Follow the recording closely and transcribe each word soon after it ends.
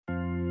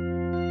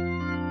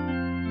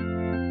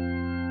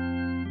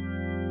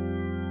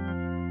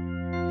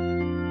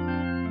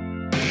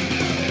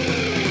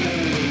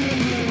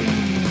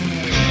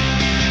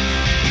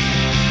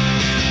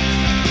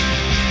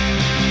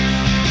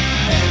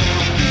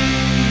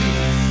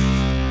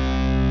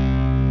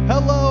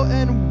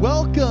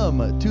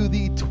Welcome to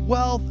the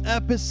 12th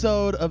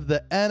episode of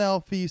the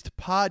NL Feast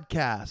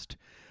podcast,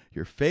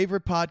 your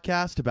favorite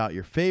podcast about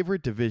your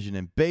favorite division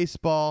in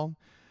baseball.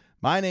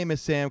 My name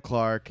is Sam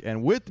Clark,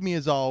 and with me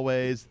as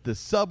always, the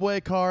subway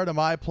car to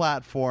my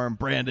platform,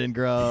 Brandon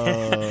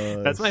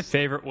Gross. That's my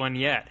favorite one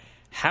yet.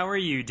 How are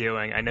you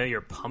doing? I know you're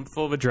pumped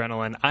full of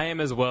adrenaline. I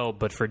am as well,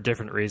 but for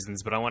different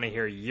reasons. But I want to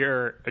hear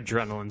your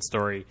adrenaline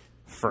story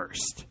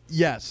first.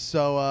 Yes,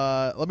 so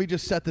let me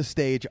just set the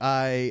stage.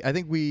 I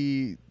think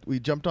we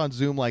jumped on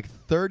Zoom like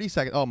 30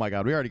 seconds. Oh my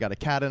God, we already got a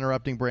cat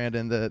interrupting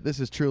Brandon. This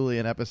is truly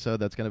an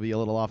episode that's going to be a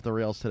little off the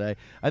rails today.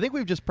 I think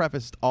we've just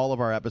prefaced all of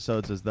our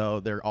episodes as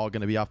though they're all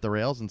going to be off the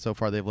rails, and so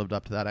far they've lived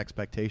up to that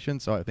expectation,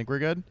 so I think we're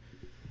good.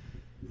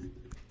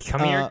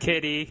 Come here,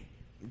 kitty.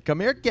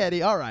 Come here,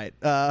 kitty. All right.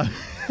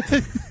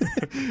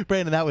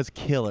 Brandon, that was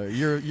killer.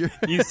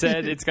 You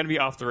said it's going to be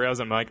off the rails.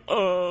 I'm like,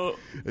 oh,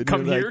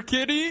 come here, like,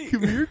 kitty.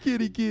 Come here,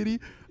 kitty.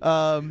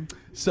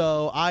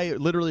 So I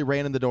literally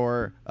ran in the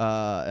door,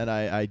 and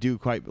I do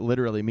quite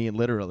literally mean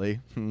literally.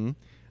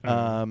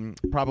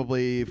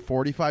 Probably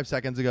 45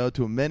 seconds ago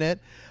to a minute,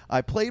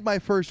 I played my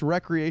first co-ed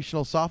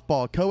recreational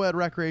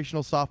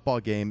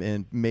softball game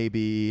in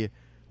maybe...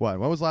 What?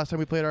 When was the last time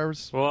we played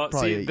ours? Well,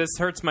 see, this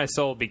hurts my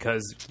soul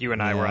because you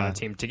and I were on a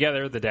team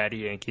together, the Daddy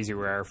Yankees. You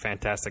were our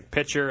fantastic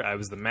pitcher. I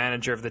was the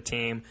manager of the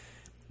team.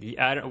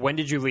 When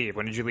did you leave?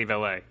 When did you leave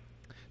LA?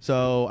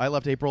 So I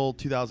left April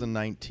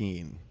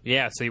 2019.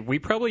 Yeah, so we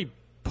probably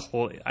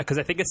because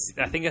I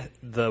think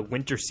the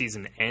winter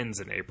season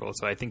ends in April,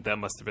 so I think that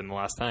must have been the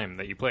last time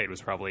that you played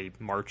was probably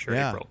March or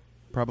April.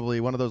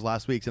 Probably one of those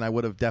last weeks, and I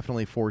would have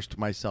definitely forced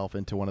myself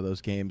into one of those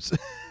games.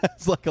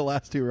 It's like a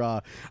last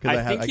hurrah.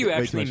 I think you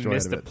actually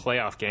missed a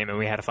playoff game, and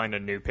we had to find a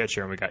new pitcher,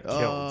 and we got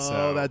killed.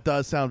 So that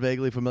does sound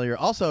vaguely familiar.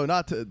 Also,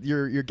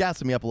 you're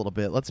gassing me up a little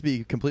bit. Let's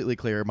be completely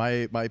clear.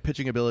 My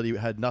pitching ability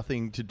had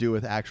nothing to do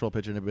with actual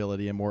pitching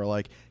ability, and more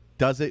like,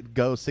 does it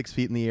go 6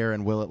 feet in the air,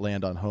 and will it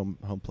land on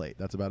home plate?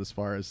 That's about as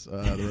far as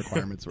the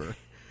requirements were.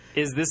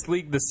 Is this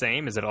league the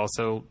same? Is it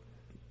also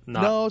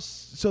not? No.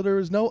 So there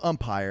was no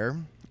umpire.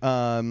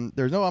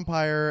 There's no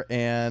umpire,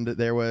 and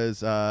there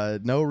was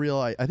no real.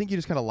 I think you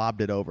just kind of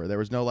lobbed it over. There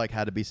was no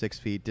had to be 6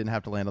 feet. Didn't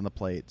have to land on the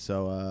plate.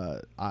 So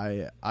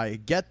I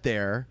get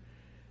there,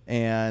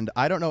 and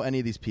I don't know any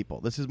of these people.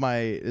 This is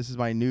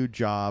my new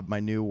job, my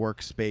new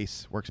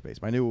workspace,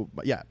 my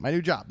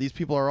new job. These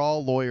people are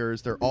all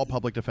lawyers. They're all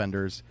public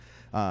defenders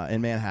in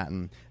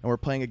Manhattan, and we're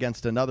playing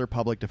against another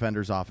public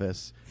defender's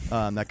office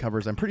that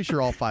covers, I'm pretty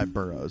sure, all 5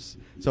 boroughs.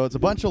 So it's a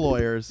bunch of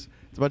lawyers.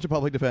 It's a bunch of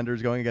public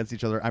defenders going against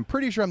each other. I'm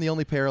pretty sure I'm the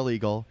only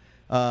paralegal.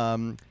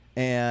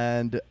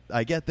 And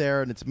I get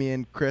there, and it's me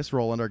and Chris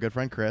Rowland, our good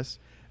friend Chris.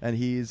 And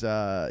he's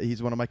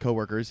one of my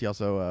coworkers. He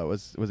also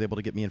was able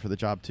to get me in for the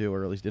job, too,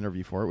 or at least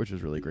interview for it, which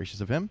was really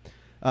gracious of him.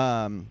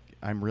 I'm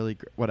really...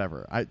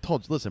 whatever.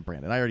 Listen,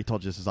 Brandon, I already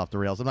told you this is off the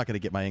rails. I'm not going to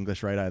get my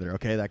English right either,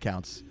 okay? That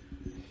counts.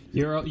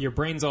 Your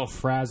brain's all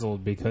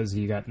frazzled because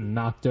you got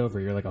knocked over.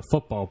 You're like a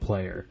football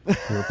player.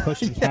 You're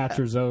pushing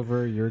catchers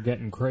over. You're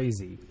getting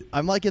crazy.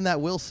 I'm like in that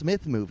Will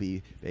Smith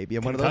movie, baby.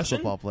 I'm one of those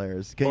football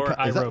players. Or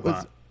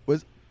iRobot.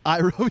 Was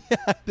iRobot? Yeah,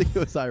 I think it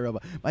was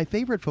iRobot. My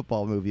favorite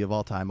football movie of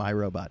all time,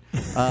 iRobot.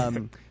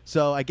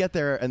 So I get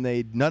there,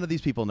 and none of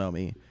these people know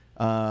me.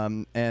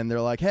 And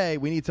they're like, hey,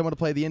 we need someone to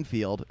play the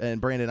infield.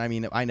 And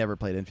Brandon, I never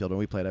played infield when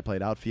we played. I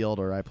played outfield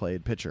or I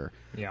played pitcher.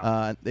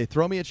 Yeah. They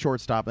throw me at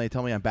shortstop, and they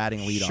tell me I'm batting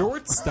leadoff.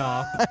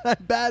 Shortstop? I'm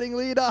batting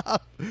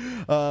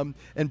leadoff.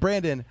 And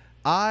Brandon,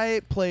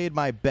 I played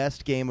my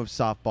best game of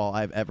softball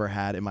I've ever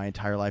had in my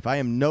entire life. I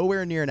am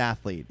nowhere near an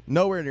athlete,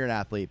 but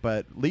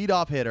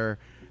leadoff hitter.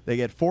 They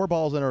get 4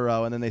 balls in a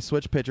row, and then they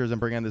switch pitchers and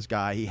bring in this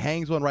guy. He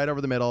hangs one right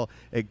over the middle.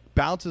 It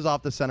bounces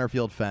off the center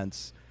field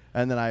fence.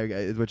 And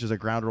then which is a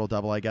ground rule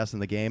double, I guess, in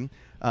the game.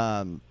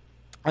 And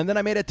then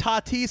I made a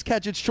Tatis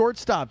catch at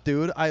shortstop,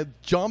 dude. I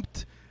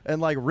jumped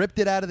and ripped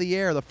it out of the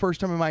air. The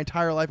first time in my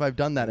entire life I've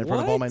done that in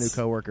front of all my new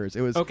coworkers.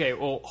 It was okay.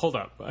 Well, hold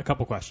up. A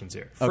couple questions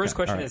here. First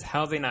question is,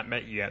 how have they not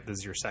met you yet? This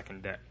is your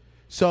second day.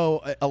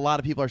 So a lot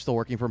of people are still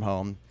working from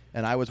home.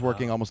 And I was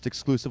working almost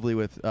exclusively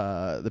with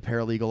the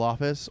paralegal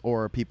office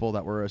or people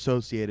that were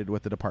associated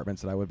with the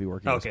departments that I would be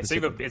working with. Okay, so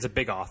it's a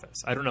big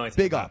office. I don't know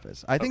anything big about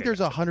office. I think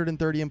there's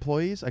 130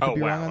 employees. I could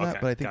be wrong on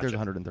that, but I think there's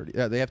 130.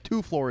 Yeah, they have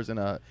 2 floors in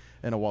a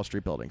Wall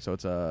Street building. So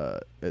it's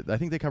I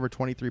think they cover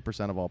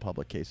 23% of all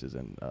public cases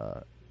in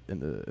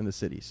the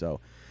city. So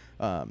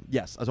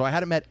yes. So I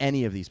hadn't met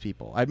any of these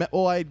people.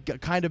 I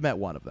kind of met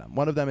one of them.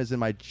 One of them is in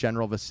my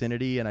general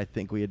vicinity, and I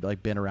think we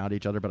had been around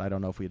each other, but I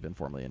don't know if we had been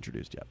formally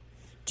introduced yet.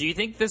 Do you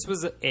think this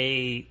was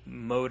a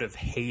mode of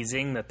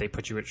hazing that they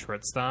put you at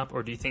shortstop,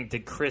 or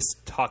did Chris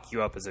talk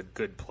you up as a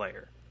good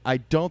player? I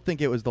don't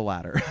think it was the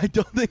latter. I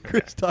don't think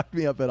Chris talked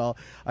me up at all.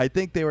 I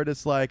think they were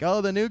just like,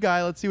 oh, the new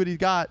guy, let's see what he's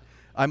got.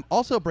 I'm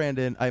also,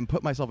 Brandon, I'm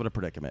put myself in a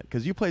predicament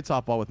because you played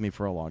softball with me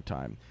for a long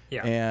time.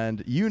 Yeah.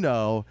 And you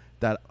know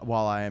that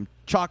while I am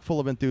chock full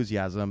of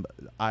enthusiasm,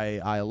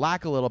 I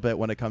lack a little bit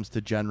when it comes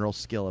to general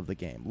skill of the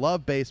game.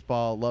 Love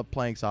baseball, love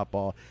playing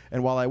softball.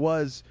 And while I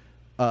was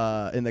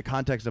in the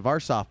context of our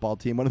softball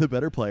team, one of the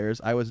better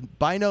players. I was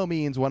by no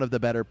means one of the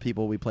better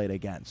people we played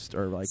against.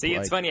 Or like, see,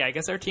 it's funny. I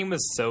guess our team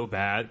was so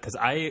bad because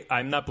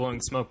I'm not blowing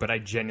smoke, but I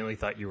genuinely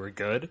thought you were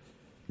good.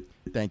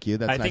 Thank you.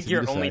 That's I nice think of you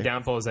your to only say.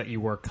 downfall is that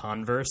you wore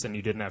Converse and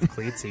you didn't have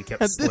cleats, so you kept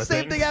The slipping.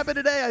 same thing happened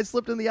today. I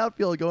slipped in the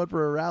outfield going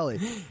for a rally.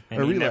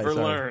 And a he relay, never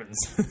sorry.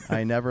 learns.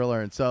 I never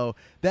learned. So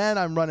then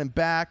I'm running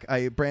back.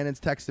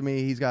 Brandon's texting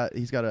me. He's got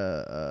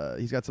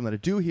something to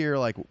do here.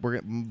 Like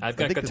I've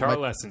got guitar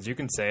lessons. You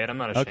can say it. I'm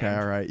not ashamed. Okay,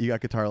 all right. You got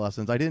guitar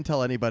lessons. I didn't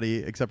tell anybody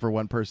except for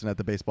one person at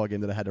the baseball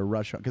game that I had to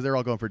rush because they're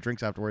all going for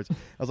drinks afterwards. I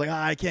was like,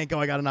 I can't go.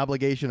 I got an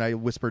obligation. I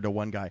whispered to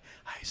one guy,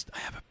 I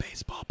have a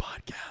baseball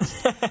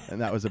podcast, and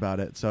that was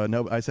about it. So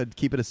no, I said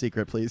keep it a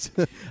secret, please.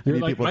 You're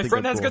like, My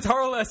friend has cool.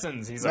 guitar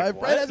lessons. He's My like,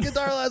 friend what? has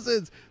guitar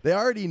lessons. They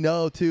already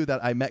know too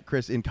that I met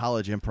Chris in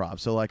college improv.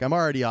 So like I'm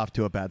already off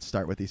to a bad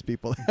start with these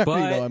people. They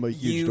already know I'm a But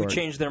huge you dork.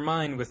 changed their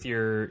mind with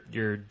your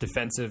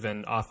defensive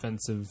and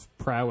offensive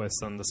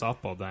prowess on the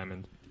softball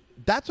diamond.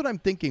 That's what I'm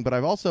thinking, but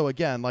I've also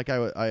again, like I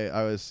went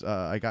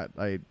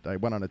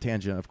on a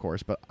tangent, of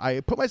course, but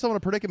I put myself in a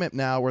predicament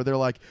now where they're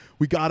like,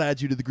 we gotta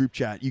add you to the group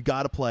chat, you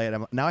gotta play it.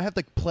 Now I have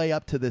to play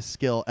up to this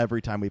skill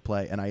every time we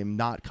play, and I am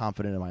not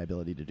confident in my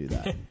ability to do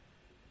that.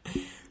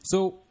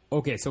 So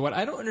what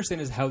I don't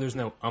understand is how there's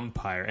no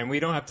umpire, and we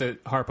don't have to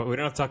talk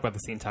about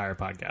this the entire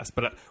podcast.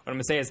 But what I'm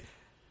gonna say is,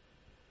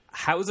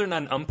 how is there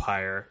not an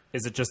umpire?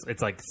 Is it just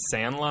it's like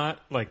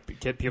Sandlot? Like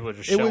people are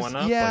just showing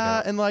up?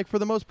 Yeah, and like for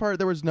the most part,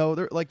 there was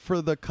like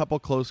for the couple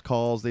close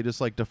calls, they just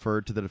like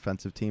deferred to the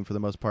defensive team for the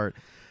most part.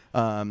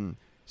 There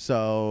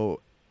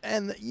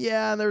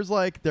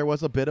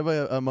was a bit of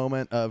a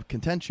moment of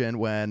contention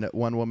when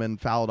one woman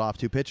fouled off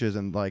 2 pitches,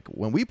 and like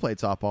when we played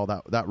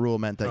softball, that rule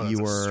meant that you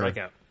were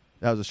strikeout.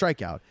 That was a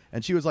strikeout.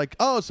 And she was like,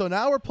 oh, so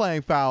now we're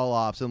playing foul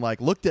offs, and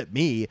like looked at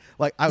me.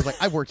 Like I was like,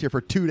 I've worked here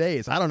for 2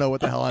 days. I don't know what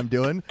the hell I'm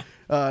doing.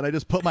 And I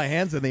just put my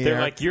hands in the air.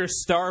 They're like, you're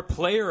star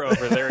player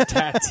over there,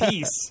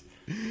 Tatis.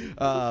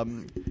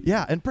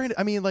 Yeah, and Brandon,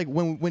 I mean, like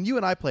when you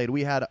and I played,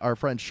 we had our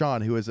friend Sean,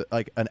 who is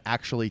like an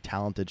actually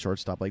talented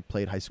shortstop, like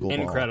played high school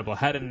ball. Incredible.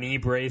 Had a knee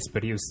brace,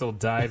 but he was still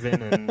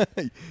diving and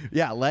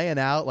yeah, laying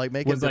out, like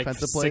making was like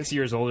defensive plays. 6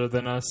 years older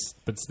than us,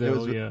 but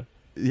still, yeah.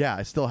 Yeah,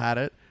 I still had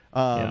it.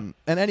 And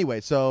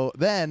anyway, so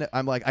then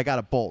I'm like, I got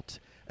a bolt.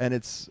 And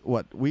it's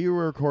we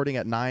were recording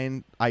at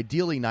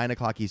ideally 9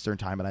 o'clock Eastern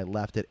time, and I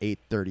left at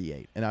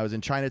 8:38. And I was in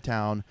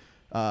Chinatown.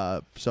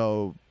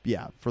 So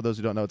yeah, for those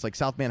who don't know, it's like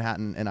South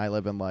Manhattan, and I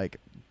live in like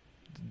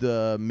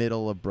the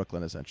middle of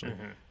Brooklyn, essentially.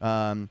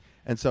 Mm-hmm.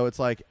 And so it's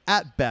like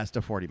at best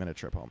a 40-minute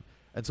trip home.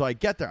 And so I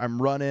get there,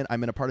 I'm running,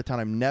 I'm in a part of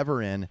town I'm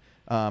never in.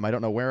 I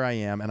don't know where I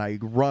am, and I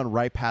run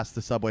right past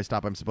the subway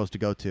stop I'm supposed to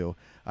go to.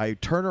 I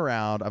turn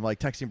around, I'm like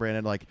texting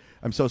Brandon, like,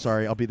 I'm so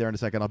sorry, I'll be there in a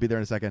second.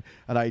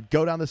 And I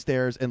go down the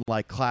stairs, and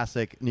like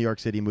classic New York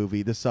City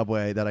movie, the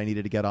subway that I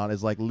needed to get on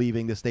is like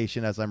leaving the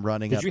station as I'm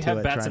running up to it. Did you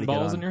have bats trying and to get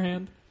balls on. in your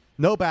hand?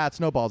 No bats,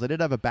 no balls. I did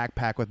have a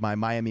backpack with my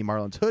Miami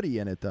Marlins hoodie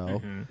in it,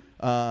 though.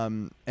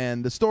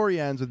 And the story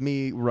ends with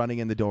me running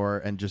in the door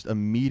and just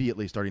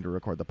immediately starting to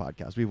record the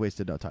podcast. We've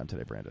wasted no time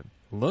today, Brandon.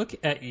 Look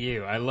at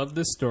you. I love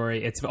this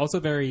story. It's also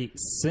very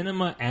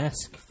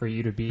cinema-esque for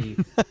you to be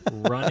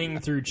running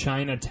through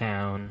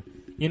Chinatown.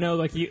 You know,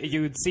 like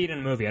you would see it in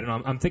a movie. I don't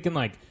know. I'm thinking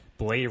like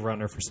Blade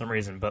Runner for some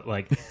reason, but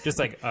like just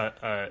like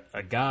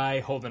a guy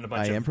holding a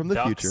bunch of from the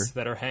ducks future.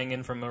 that are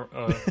hanging from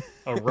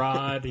a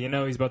rod. You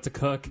know, he's about to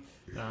cook.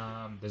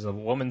 There's a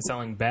woman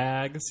selling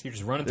bags. You're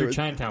just running through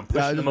Chinatown,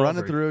 pushing them running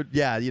over. through,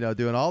 yeah, you know,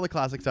 doing all the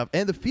classic stuff.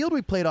 And the field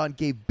we played on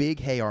gave big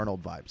Hey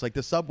Arnold vibes. Like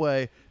the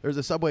subway, there's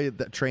a subway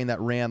train that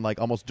ran like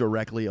almost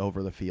directly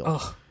over the field.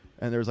 Ugh.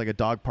 And there was like a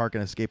dog park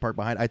and a skate park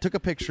behind. I took a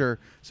picture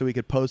so we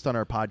could post on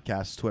our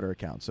podcast's Twitter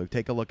account. So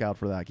take a look out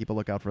for that. Keep a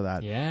lookout for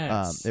that.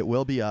 Yes. It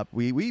will be up.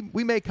 We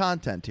make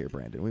content here,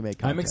 Brandon. We make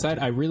content. I'm excited.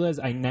 Here. I realize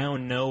I now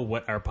know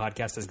what our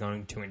podcast is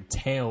going to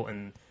entail,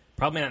 and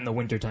probably not in the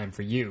wintertime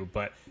for you,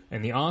 but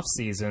in the off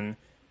season,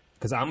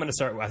 because I'm going to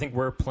start. I think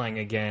we're playing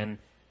again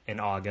in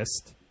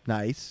August.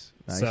 Nice.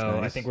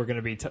 I think we're going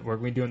to be we're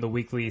going to be doing the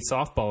weekly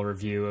softball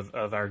review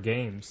of our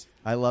games.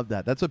 I love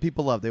that. That's what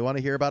people love. They want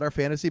to hear about our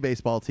fantasy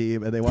baseball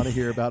team, and they want to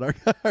hear about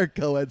our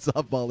co-ed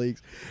softball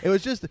leagues. It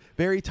was just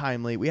very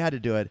timely. We had to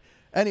do it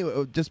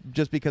anyway.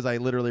 Just because I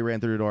literally ran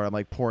through the door, I'm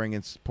like pouring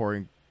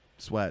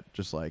sweat,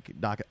 just like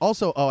knocking.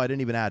 Also, I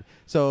didn't even add.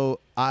 So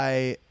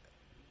my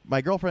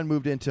girlfriend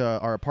moved into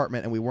our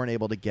apartment, and we weren't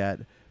able to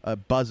get a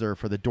buzzer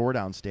for the door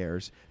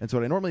downstairs. And so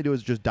what I normally do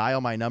is just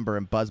dial my number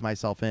and buzz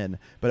myself in,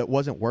 but it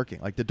wasn't working.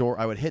 Like the door,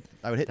 I would hit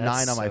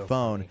 9 on my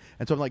phone. Funny.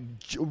 And so I'm like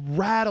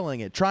rattling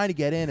it, trying to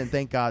get in. And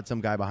thank God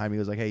some guy behind me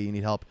was like, hey, you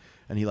need help.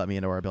 And he let me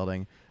into our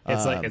building.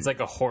 It's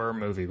like a horror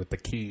movie with the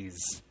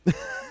keys.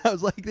 I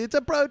was like, it's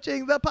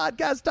approaching the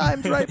podcast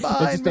time's right It's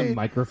behind just me. a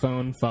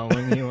microphone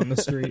following you on the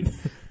street.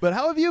 But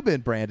how have you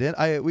been, Brandon?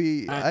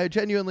 I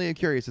genuinely am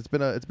curious. It's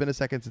been a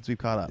second since we've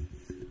caught up.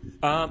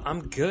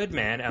 I'm good,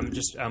 man.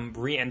 I'm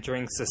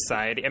re-entering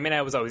society. I mean,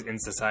 I was always in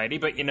society,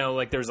 but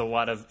like there's a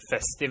lot of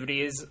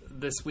festivities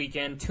this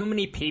weekend. Too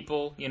many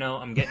people,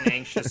 I'm getting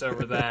anxious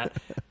over that.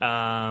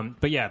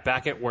 But yeah,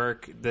 back at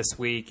work this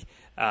week.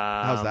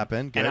 How's that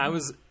been? Good? And I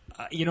was,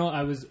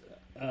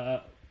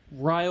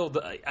 riled.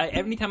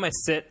 Every time I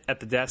sit at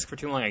the desk for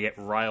too long, I get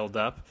riled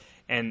up.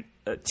 And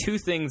two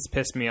things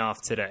pissed me off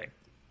today.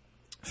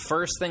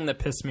 First thing that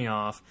pissed me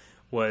off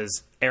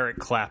was Eric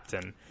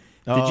Clapton.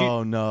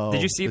 No!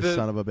 Did you see the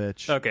son of a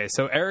bitch? Okay,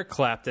 so Eric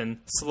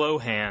Clapton, Slow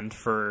Hand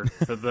for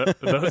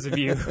those of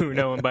you who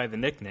know him by the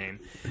nickname.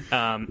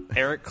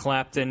 Eric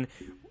Clapton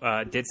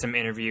did some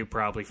interview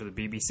probably for the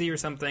BBC or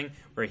something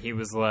where he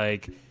was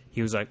like,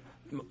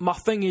 my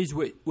thing is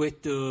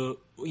with the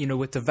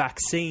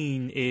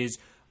vaccine is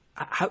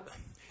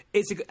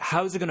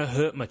how's it going to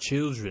hurt my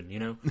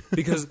children,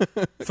 Because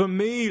for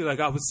me, like,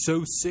 I was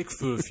so sick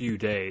for a few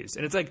days.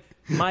 And it's like,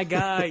 my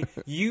guy,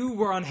 you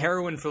were on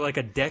heroin for like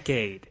a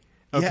decade.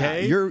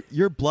 Okay? Yeah,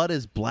 your blood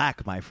is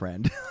black, my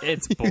friend.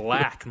 It's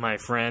black, my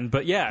friend.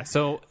 But yeah,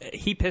 so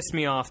he pissed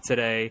me off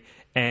today.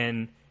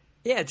 And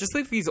yeah, just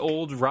like these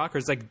old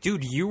rockers, like,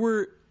 dude, you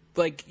were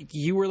like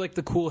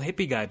the cool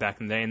hippie guy back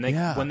in the day.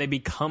 And when they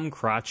become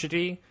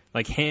crotchety,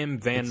 like him,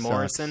 Van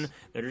Morrison,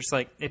 they're just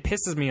like, it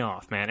pisses me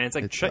off, man. And it's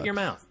like, shut your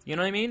mouth. You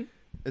know what I mean?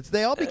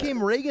 They all became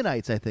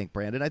Reaganites, I think,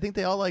 Brandon. I think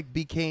they all like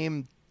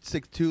became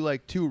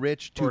too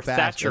rich, too or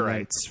fast.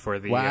 Thatcherites for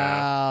the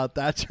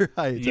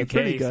Thatcherites. UK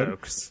pretty good.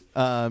 folks.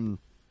 And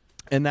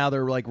now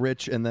they're like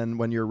rich, and then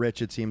when you're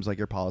rich, it seems like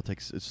your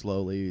politics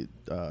slowly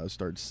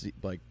starts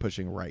like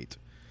pushing right.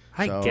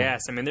 I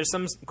guess. I mean, there's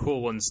some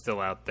cool ones still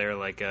out there,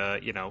 like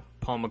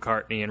Paul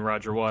McCartney and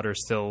Roger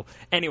Waters still.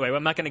 Anyway,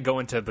 I'm not going to go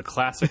into the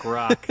classic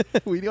rock.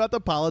 We know about the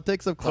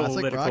politics of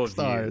classic rock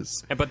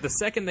stars. But the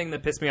second thing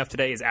that pissed me off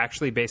today is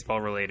actually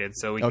baseball related,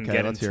 so we can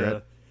get into. Hear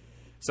it.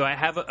 So I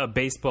have a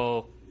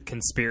baseball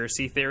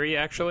conspiracy theory,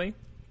 actually.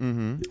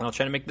 Mm-hmm. I'll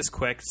try to make this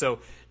quick. So,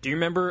 do you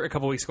remember a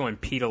couple weeks ago when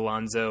Pete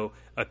Alonso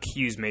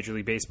accused Major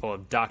League Baseball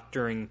of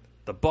doctoring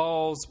the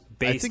balls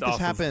based off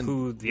of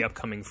who the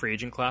upcoming free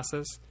agent class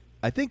is?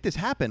 I think this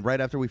happened right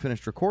after we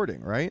finished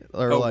recording, right?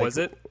 Or was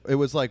it? It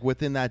was like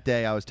within that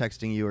day I was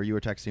texting you or you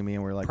were texting me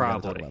and we were like, we're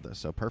going to talk Probably. about this.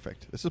 So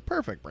perfect. This is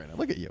perfect, Brandon.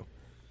 Look at you.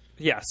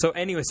 Yeah, so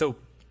anyway,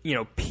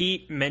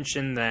 Pete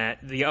mentioned that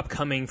the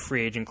upcoming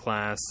free agent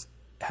class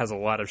has a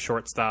lot of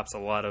shortstops, a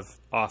lot of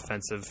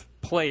offensive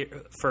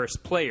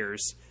first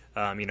players,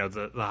 the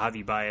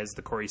Javi Baez,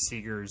 the Corey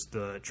Seagers,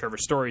 the Trevor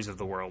Stories of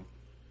the world.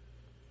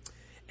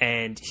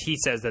 And he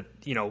says that,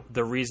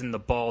 the reason the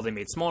ball they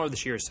made smaller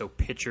this year is so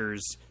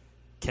pitchers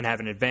can have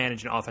an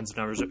advantage and offensive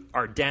numbers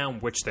are down,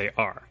 which they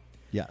are.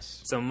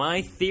 Yes. So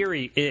my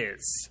theory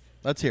is...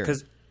 Let's hear it.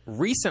 Because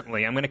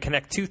recently, I'm going to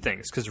connect two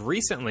things. Because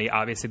recently,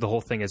 obviously, the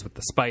whole thing is with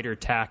the spider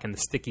tack and the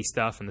sticky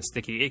stuff and the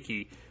sticky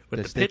icky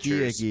with the sticky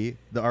pitchers. Icky.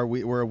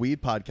 We're a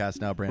weed podcast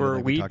now, Brandon. We're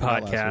a weed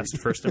podcast,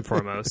 first and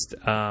foremost.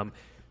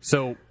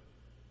 So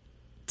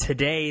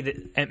today,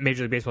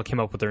 Major League Baseball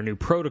came up with their new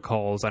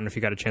protocols. I don't know if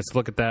you got a chance to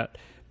look at that.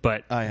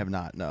 But I have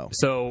not, no.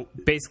 So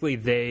basically,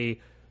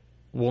 they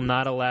will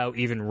not allow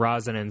even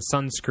rosin and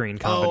sunscreen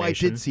combination. Oh, I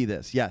did see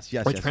this. Yes.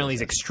 Which apparently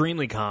is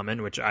extremely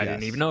common, which I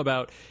didn't even know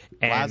about.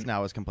 And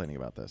Glasnow is complaining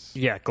about this.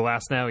 Yeah,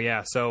 Glasnow,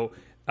 yeah. So,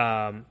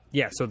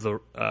 so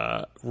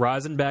the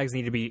rosin bags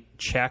need to be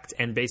checked,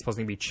 and baseballs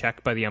need to be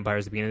checked by the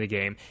umpires at the beginning of the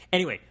game.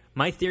 Anyway,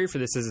 my theory for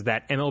this is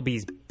that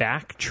MLB's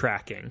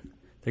backtracking.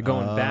 They're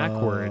going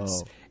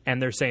backwards. And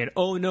they're saying,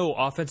 oh, no,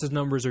 offensive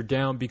numbers are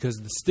down because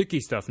of the sticky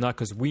stuff, not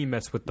because we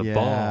mess with the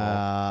ball.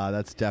 Yeah,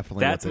 that's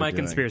definitely That's my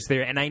conspiracy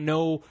theory. And I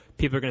know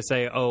people are going to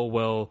say, oh,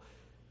 well,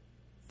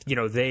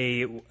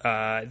 they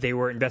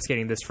were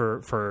investigating this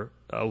for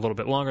a little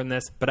bit longer than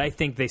this. But I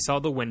think they saw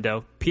the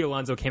window. Pete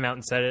Alonso came out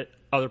and said it.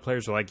 Other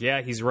players were like,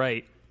 yeah, he's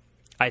right.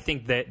 I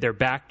think that they're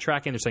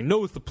backtracking. They're saying,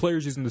 no, it's the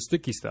players using the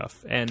sticky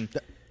stuff. And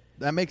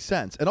that makes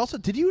sense. And also,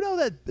 did you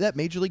know that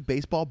Major League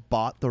Baseball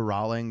bought the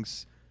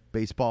Rawlings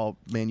baseball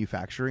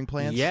manufacturing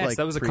plants? Yes,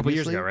 that was a couple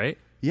years ago, right?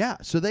 Yeah,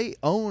 so they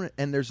own,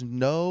 and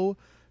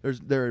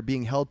they're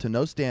being held to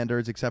no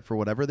standards except for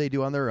whatever they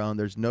do on their own.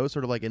 There's no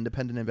sort of like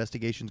independent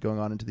investigations going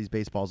on into these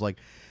baseballs. Like,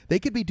 they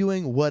could be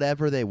doing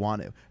whatever they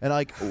want to, and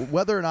like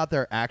whether or not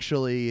they're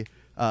actually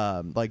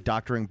like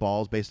doctoring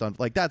balls based on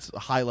like that's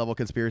high level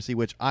conspiracy,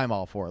 which I'm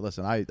all for.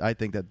 Listen, I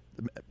think that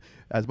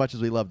as much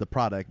as we love the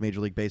product, Major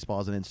League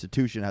Baseball as an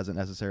institution hasn't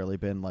necessarily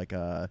been like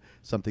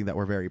something that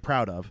we're very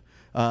proud of.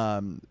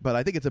 But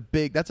I think it's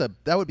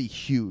that would be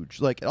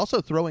huge. Like, also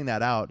throwing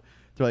that out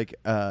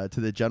to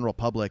the general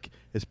public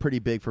is pretty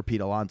big for Pete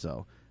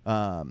Alonso.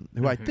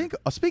 Who I think,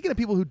 speaking of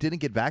people who didn't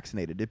get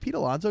vaccinated, did Pete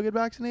Alonso get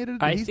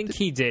vaccinated? I think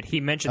he did. He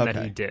mentioned that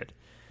he did.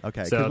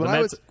 Okay. So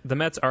the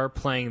Mets are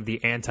playing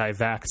the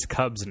anti-vax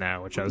Cubs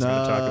now, which I was going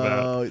to talk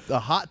about. The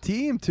hot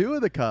team, too,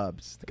 of the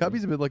Cubs. The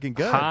Cubbies have been looking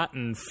good. Hot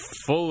and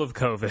full of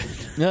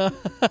COVID.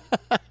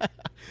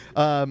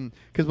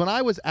 Because when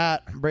I was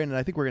at Brandon,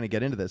 I think we're going to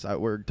get into this.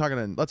 We're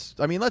talking. Let's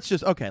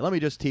just let me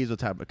just tease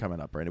what's coming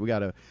up, Brandon.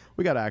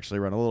 We gotta actually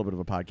run a little bit of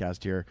a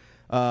podcast here.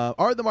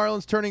 Are the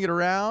Marlins turning it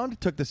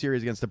around? Took the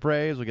series against the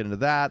Braves. We'll get into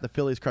that. The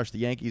Phillies crushed the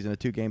Yankees in a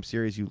 2-game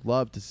series. You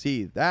love to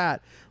see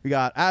that. We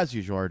got, as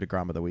usual, our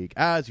DeGrom of the week.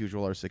 As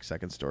usual, our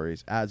 6-second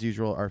stories. As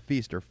usual, our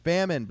feast or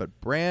famine.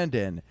 But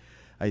Brandon,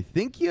 I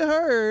think you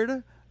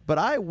heard, but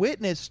I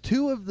witnessed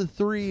 2 of the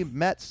 3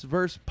 Mets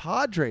versus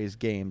Padres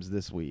games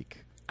this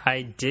week.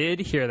 I did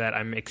hear that.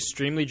 I'm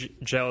extremely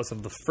jealous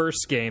of the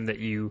first game that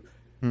you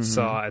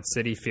saw at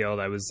Citi Field.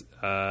 I was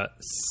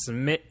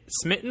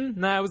smitten.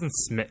 No, I wasn't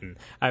smitten.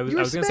 I was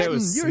going to say I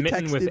was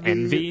smitten with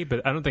envy,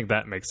 but I don't think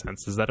that makes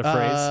sense. Is that a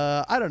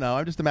phrase? I don't know.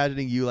 I'm just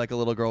imagining you like a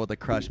little girl with a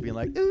crush being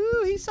like,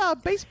 ooh, he saw a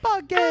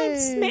baseball game. I'm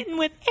smitten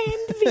with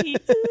envy.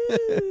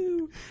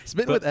 Ooh.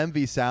 Smitten with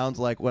envy sounds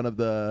like one of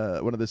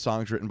the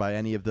songs written by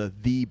any of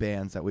the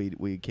bands that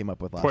we came up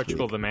with last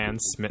Portugal week. The Man,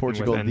 smitten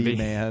Portugal with envy. The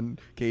Man,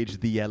 Cage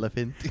the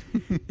Elephant.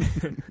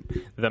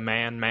 The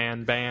Man,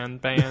 band.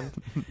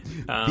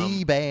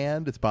 The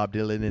Band. It's Bob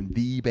Dylan and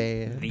The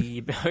Band.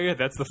 Oh yeah,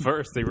 that's the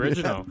first, the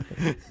original.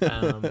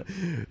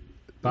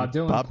 Bob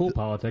Dylan, Cool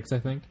Politics, I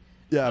think.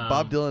 Yeah,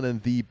 Bob Dylan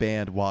and The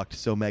Band walked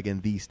so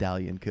Megan Thee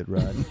Stallion could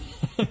run.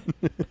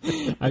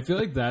 I feel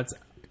like that's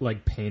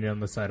like painted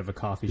on the side of a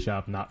coffee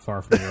shop not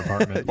far from your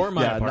apartment, or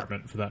my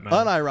apartment for that matter.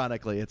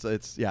 Unironically,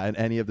 it's in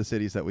any of the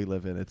cities that we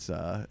live in. It's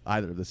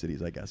either of the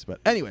cities, I guess.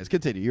 But anyways,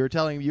 continue. I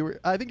think you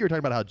were talking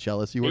about how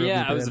jealous you were.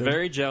 Yeah, of me, I was Brandon.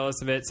 very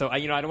jealous of it. So I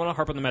don't want to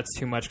harp on the Mets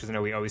too much because I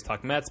know we always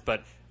talk Mets.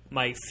 But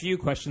my few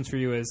questions for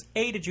you is: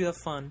 A, did you have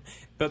fun?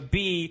 But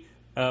B,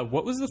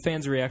 what was the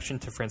fans' reaction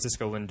to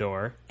Francisco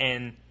Lindor?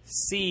 And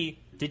C,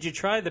 did you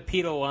try the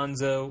Pete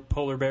Alonso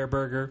Polar Bear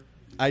Burger?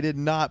 I did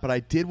not, but I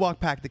did walk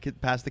past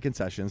the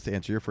concessions to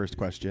answer your first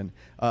question.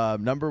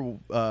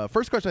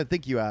 First question I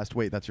think you asked.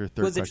 Wait, that's your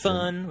third question. Was it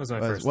fun? Was my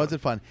first Was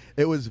it fun?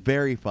 It was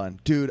very fun.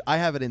 Dude, I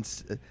have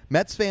it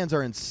Mets fans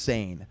are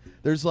insane.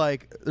 There's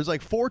like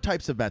 4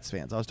 types of Mets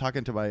fans. I was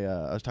talking to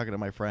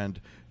my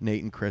friend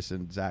Nate and Chris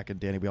and Zach and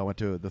Danny. We all went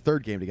to the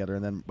 3rd game together,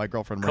 and then my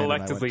girlfriend Miranda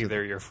collectively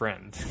they're your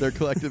friend. They're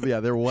collectively,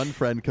 they're one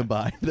friend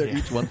combined. They're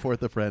each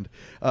 1/4 a friend.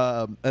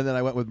 And then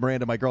I went with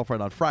Miranda, my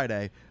girlfriend, on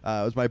Friday. It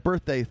was my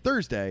birthday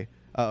Thursday.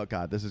 Oh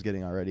God, this is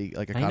getting already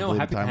like a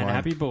convoluted timeline.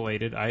 Happy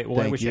belated. I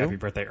wish you happy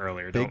birthday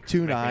earlier. Big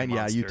 29.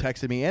 Yeah, you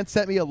texted me and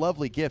sent me a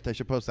lovely gift. I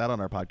should post that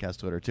on our podcast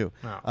Twitter too.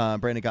 Oh.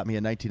 Brandon got me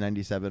a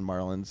 1997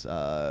 Marlins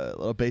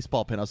little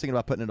baseball pin. I was thinking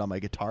about putting it on my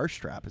guitar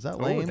strap. Is that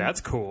lame? Oh, that's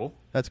cool.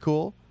 That's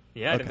cool.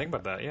 Yeah, I didn't think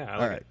about that. Yeah, I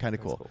like all right, kind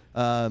of cool.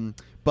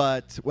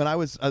 But when I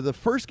was the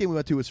first game we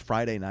went to was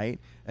Friday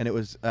night, and it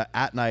was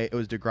at night. It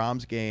was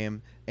DeGrom's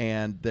game,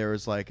 and there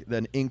was like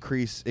an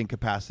increase in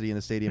capacity in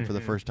the stadium for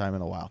the first time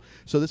in a while.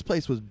 So this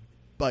place was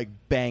like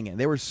banging.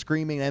 They were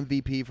screaming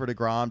MVP for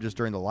DeGrom just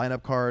during the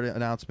lineup card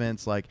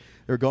announcements. Like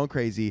they were going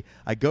crazy.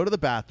 I go to the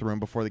bathroom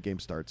before the game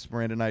starts.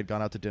 Miranda and I had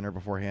gone out to dinner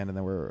beforehand, and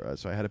then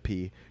so I had to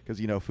pee because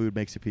food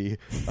makes you pee.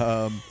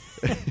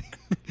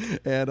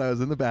 And I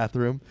was in the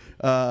bathroom,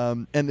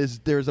 and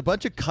there's a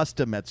bunch of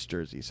custom Mets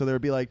jerseys. So there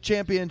would be like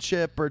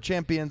championship or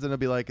champions, and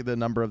it'd be like the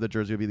number of the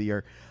jersey would be the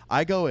year.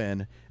 I go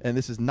in, and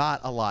this is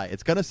not a lie.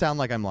 It's gonna sound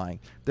like I'm lying.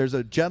 There's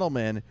a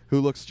gentleman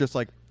who looks just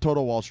like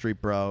total Wall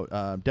Street bro.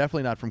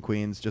 Definitely not from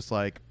Queens. Just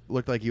like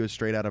looked like he was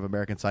straight out of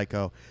American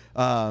Psycho.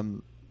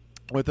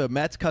 With a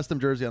Mets custom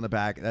jersey on the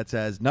back that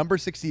says number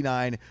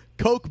 69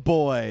 Coke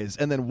Boys,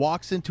 and then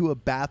walks into a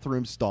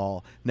bathroom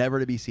stall, never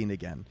to be seen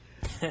again.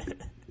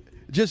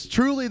 Just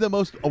truly the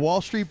most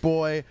Wall Street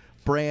boy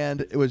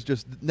brand. It was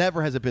just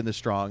never has it been the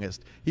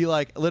strongest. He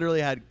like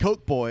literally had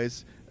Coke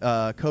Boys.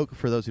 Coke,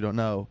 for those who don't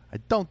know, I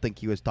don't think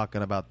he was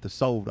talking about the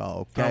soda,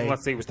 okay?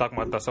 Unless he was talking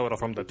about the soda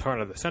from the turn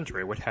of the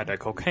century, which had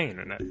cocaine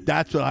in it.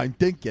 That's what I'm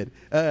thinking.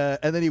 And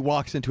then he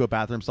walks into a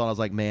bathroom stall, and I was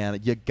like, man,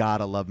 you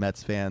gotta love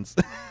Mets fans.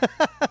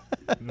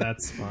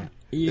 That's fun.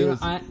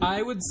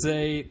 I would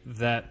say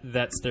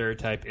that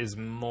stereotype is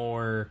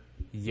more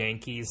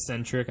Yankees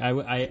centric.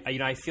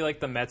 I feel like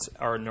the Mets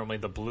are normally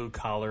the blue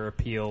collar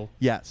appeal.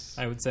 Yes,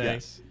 I would say.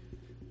 Yes.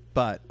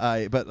 But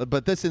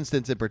this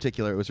instance in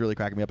particular, it was really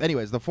cracking me up.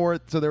 Anyways, the 4th,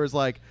 so there was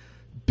like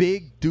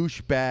big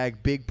douchebag,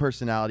 big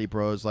personality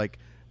bros. Like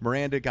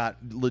Miranda got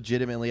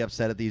legitimately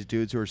upset at these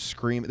dudes who were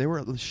screaming. They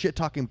were shit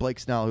talking Blake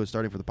Snell, who was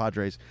starting for the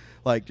Padres,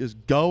 like just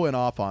going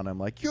off on him,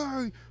 like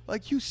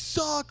you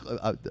suck.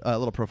 A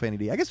little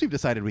profanity. I guess we've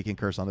decided we can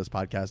curse on this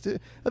podcast.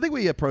 I think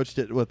we approached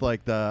it with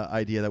like the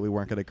idea that we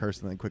weren't going to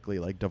curse, and then quickly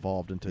like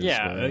devolved into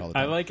swearing all the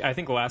time. I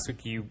think last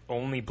week you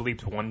only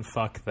bleeped one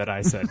fuck that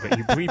I said, but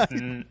you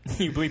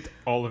bleeped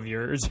all of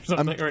yours or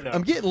something.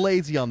 I'm getting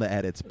lazy on the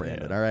edits,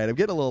 Brandon. Yeah. All right, I'm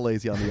getting a little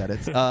lazy on the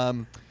edits.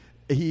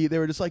 they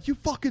were just like, you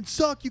fucking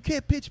suck. You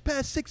can't pitch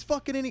past 6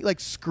 fucking innings, like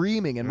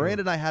screaming. And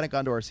Miranda and I hadn't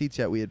gone to our seats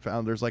yet. We had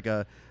found there's like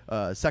a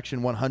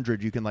section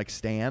 100 you can like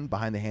stand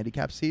behind the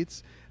handicap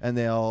seats, and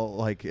they'll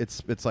like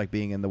it's like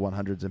being in the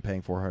 100s and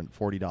paying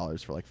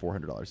 $440 for like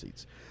 $400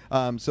 seats.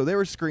 So they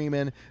were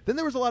screaming. Then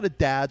there was a lot of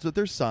dads with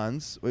their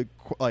sons,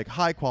 like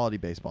high quality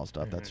baseball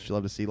stuff. That's what you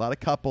love to see. A lot of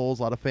couples,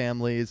 a lot of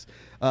families.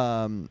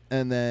 And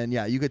then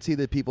you could see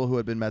the people who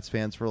had been Mets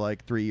fans for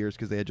like 3 years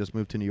because they had just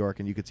moved to New York,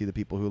 and you could see the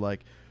people who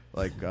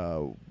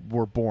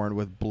were born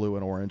with blue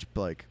and orange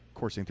like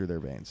coursing through their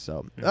veins.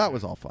 So that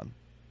was all fun.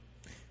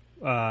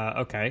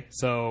 Okay,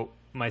 so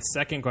my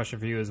second question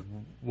for you is,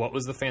 what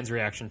was the fans'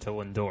 reaction to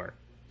Lindor?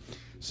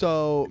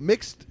 So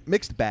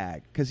mixed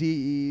bag, because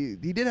he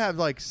did have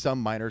like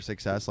some minor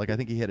success. Like I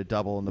think he hit a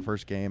double in the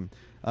first game,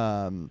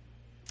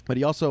 but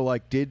he also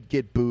like did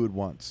get booed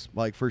once.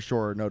 Like for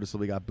sure,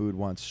 noticeably got booed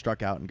once.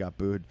 Struck out and got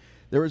booed.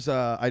 There was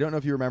I don't know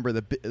if you remember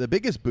the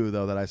biggest boo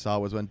though that I saw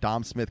was when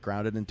Dom Smith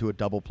grounded into a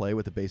double play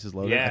with the bases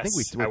loaded. Yes, I think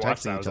we were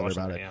texting each other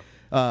about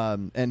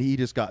it. And he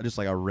just got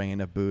like a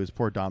rain of boos.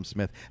 Poor Dom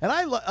Smith. And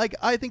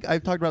I think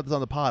I've talked about this on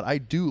the pod. I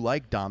do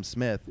like Dom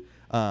Smith.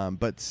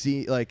 But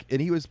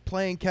and he was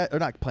playing catch, or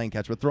not playing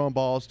catch, but throwing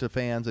balls to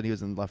fans, and he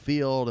was in left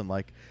field, and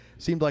like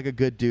seemed like a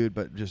good dude,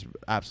 but just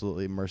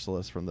absolutely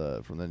merciless from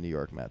the New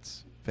York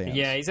Mets fans.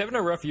 Yeah, he's having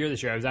a rough year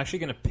this year. I was actually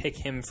going to pick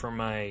him for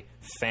my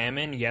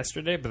famine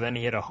yesterday, but then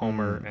he hit a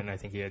homer, and I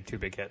think he had 2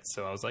 big hits.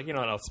 So I was like, you know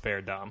what, I'll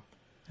spare Dom.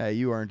 Hey,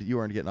 you earned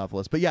getting off the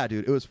list. But yeah,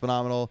 dude, it was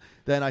phenomenal.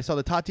 Then I saw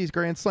the Tatis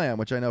Grand Slam,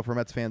 which I know for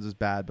Mets fans is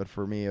bad, but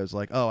for me it was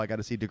like, oh, I got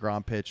to see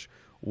DeGrom pitch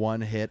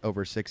 1 hit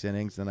over 6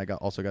 innings. Then I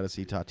also got to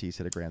see Tatis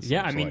hit a grand slam.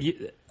 Yeah, I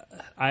mean,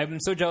 I'm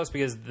so jealous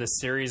because the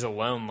series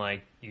alone,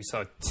 like, you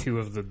saw 2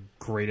 of the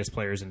greatest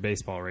players in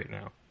baseball right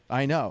now.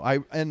 I know.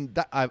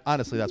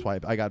 Honestly, that's why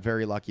I got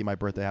very lucky. My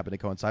birthday happened to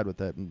coincide with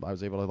it, and I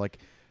was able to like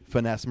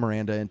finesse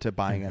Miranda into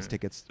buying us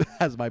tickets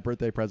as my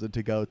birthday present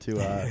to go to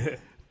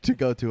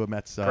a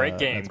Mets. Great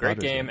game,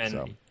 game,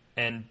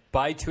 and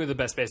by 2 of the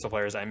best baseball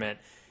players, I meant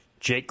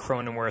Jake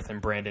Cronenworth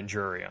and Brandon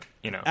Drury.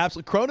 You know,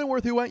 absolutely.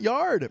 Cronenworth, who went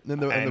yard in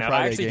the Friday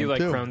I actually game do like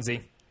too.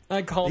 Cronesy.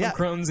 I call him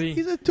Cronesy.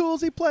 He's a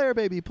toolsy player,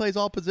 baby. He plays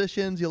all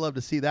positions. You'll love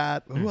to see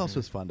that. Who else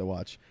was fun to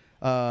watch?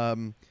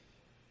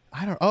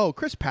 I don't. Oh,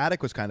 Chris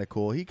Paddock was kind of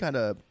cool. He kind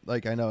of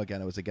like, I know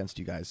again it was against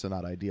you guys, so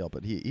not ideal,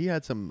 but he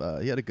had some.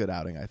 He had a good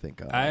outing, I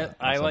think.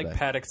 I like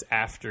Paddock's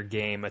after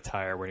game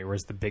attire when he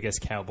wears the biggest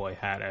cowboy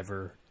hat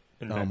ever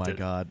invented. Oh my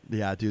god,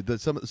 yeah,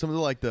 dude. Some of the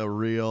like the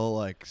real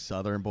like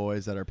Southern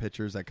boys that are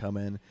pitchers that come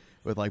in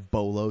with like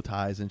bolo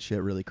ties and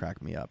shit really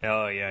crack me up.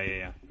 Oh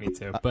yeah, me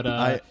too. But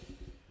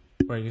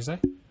what did you say?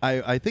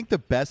 I think the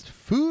best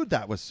food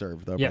that was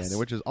served though, yes. Brandon,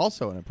 which is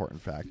also an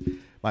important fact.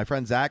 My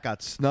friend Zach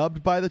got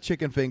snubbed by the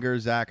chicken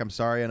fingers. Zach, I'm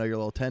sorry. I know your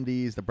little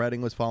tendies. The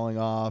breading was falling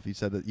off. You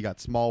said that you got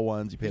small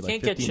ones. You paid like $15.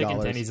 You can't get chicken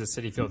tendies at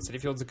Citi Field.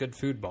 Citi Field's a good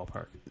food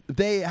ballpark.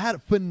 They had a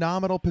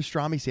phenomenal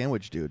pastrami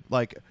sandwich, dude.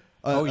 Like,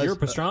 you're a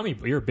pastrami.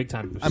 You're a big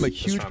time. I'm a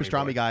huge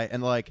pastrami guy,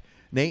 and like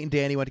Nate and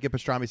Danny went to get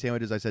pastrami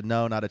sandwiches. I said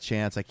no, not a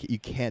chance. You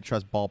can't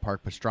trust ballpark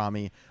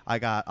pastrami. I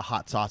got a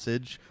hot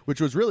sausage,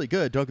 which was really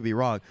good. Don't get me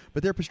wrong,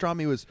 but their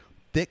pastrami was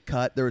thick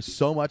cut. There was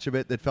so much of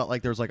it that felt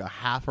like there was like a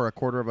half or a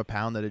quarter of a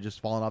pound that had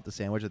just fallen off the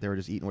sandwich that they were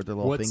just eating with their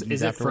little fingies.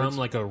 Is it afterwards. from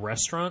like a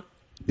restaurant?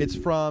 It's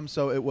from,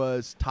 so it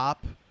was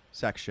top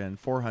section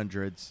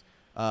 400s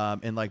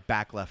in like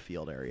back left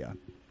field area.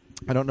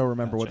 I don't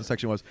remember what the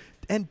section was.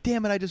 And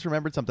damn it, I just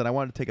remembered something. I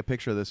wanted to take a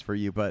picture of this for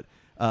you, but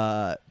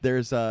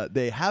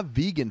they have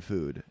vegan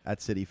food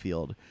at Citi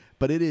Field,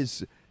 but it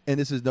is, and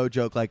this is no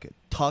joke, like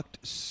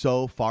tucked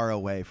so far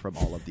away from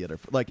all of the other.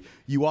 Like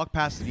you walk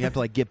past it, and you have to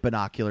like get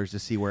binoculars to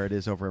see where it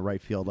is over in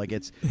right field. Like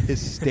it's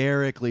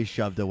hysterically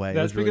shoved away.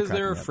 That's because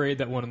they're afraid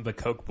that one of the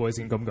Coke boys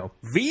can come go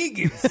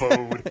vegan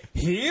food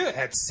here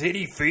at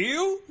Citi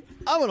Field.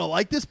 I'm gonna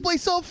light this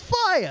place on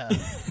fire.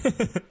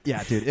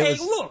 Yeah, dude.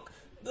 Look,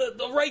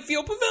 the right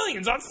field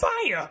pavilion's on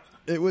fire.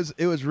 It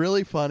was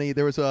really funny.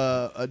 There was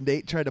a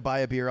Nate tried to buy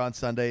a beer on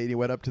Sunday, and he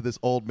went up to this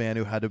old man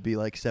who had to be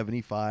like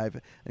 75,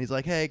 and he's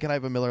like, "Hey, can I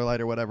have a Miller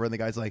Lite or whatever?" And the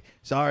guy's like,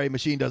 "Sorry,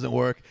 machine doesn't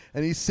work."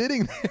 And he's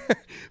sitting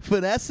there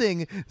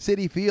finessing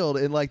Citi Field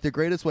in like the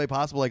greatest way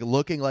possible, like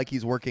looking like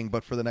he's working,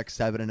 but for the next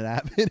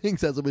 7.5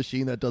 innings has a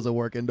machine that doesn't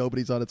work, and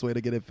nobody's on its way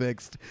to get it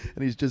fixed.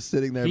 And he's just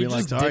sitting there being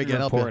like, "Sorry, can't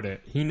help you."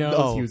 He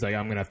knows. He was like,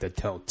 "I'm gonna have to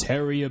tell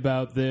Terry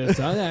about this.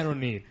 I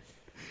don't need."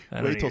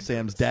 Wait till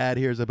Sam's dad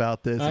hears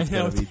about this. I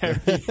know, Terry.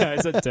 Yeah, I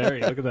said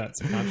Terry. Look at that.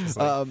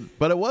 Subconsciously.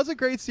 But it was a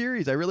great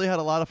series. I really had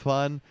a lot of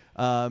fun.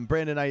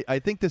 Brandon, I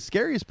think the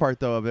scariest part,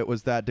 though, of it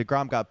was that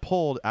DeGrom got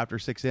pulled after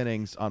 6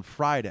 innings on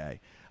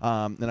Friday.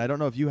 And I don't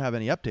know if you have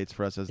any updates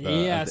for us as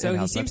the so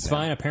he seems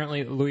fine.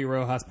 Apparently, Louis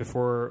Rojas,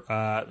 before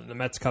the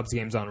Mets-Cubs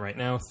game's on right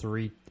now,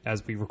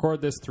 as we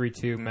record this,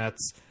 3-2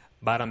 Mets,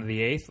 bottom of the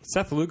 8th.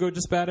 Seth Lugo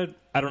just batted.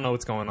 I don't know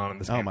what's going on in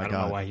this game. I don't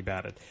know why he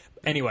batted.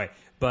 Anyway,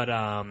 but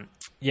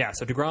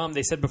so DeGrom,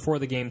 they said before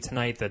the game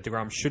tonight that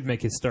DeGrom should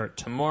make his start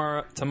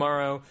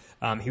tomorrow.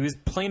 He was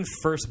playing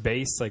first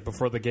base like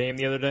before the game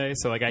the other day,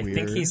 so like I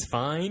think he's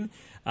fine.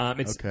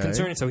 It's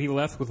concerning. So he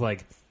left with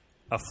like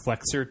a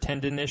flexor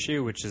tendon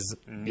issue, which is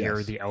near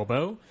Yes. the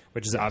elbow,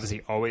 which is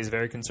obviously always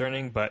very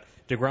concerning. But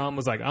DeGrom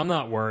was like, I'm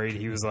not worried.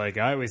 He was like,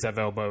 I always have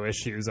elbow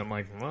issues. I'm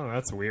like, well,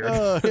 that's weird.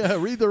 Yeah,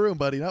 read the room,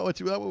 buddy. Not what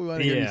we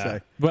want to hear you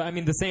say. But I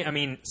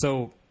mean,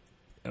 so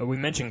we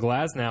mentioned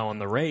Glasnow on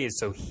the Rays,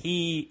 so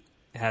he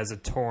has a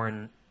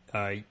torn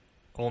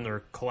ulnar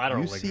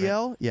collateral ligament.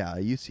 UCL? Yeah,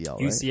 UCL,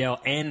 right? UCL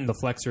and the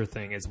flexor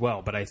thing as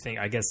well, but I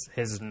guess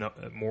his is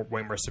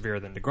way more severe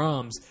than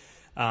DeGrom's.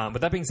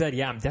 But that being said,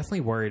 yeah, I'm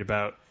definitely worried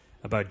about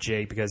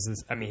Jake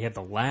because he had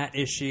the lat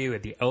issue,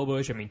 had the elbow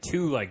issue. I mean,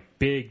 two like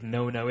big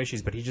no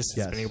issues, but he just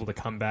has been able to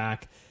come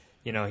back.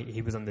 You know,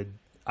 he was on the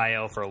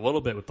IL for a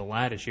little bit with the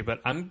lat issue,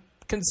 but I'm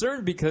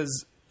concerned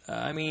because he's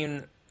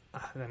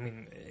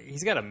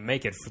got to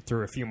make it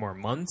through a few more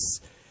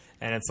months.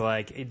 And it's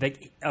like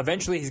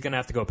eventually he's going to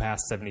have to go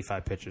past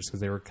 75 pitches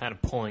because they were kind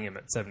of pulling him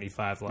at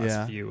 75 the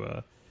last few.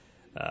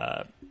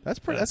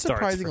 That's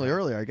surprisingly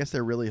early. I guess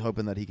they're really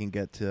hoping that he can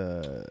get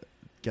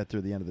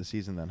through the end of the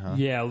season then, huh?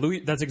 Yeah,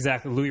 that's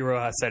exactly. Louis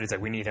Rojas said it's like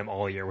we need him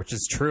all year, which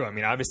is true. I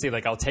mean, obviously,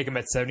 like I'll take him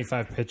at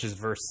 75 pitches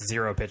versus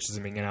 0 pitches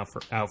and being out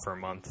for a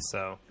month.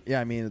 So yeah,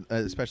 I mean,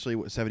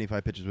 especially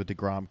 75 pitches with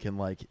DeGrom can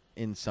like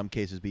in some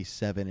cases be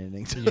 7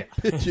 innings of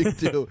pitching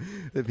too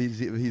if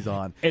he's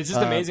on. It's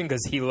just amazing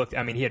because he looked.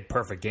 I mean, he had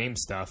perfect game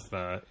stuff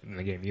in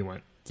the game you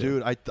went.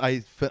 Dude,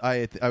 I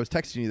was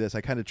texting you this.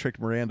 I kind of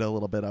tricked Miranda a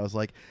little bit. I was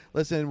like,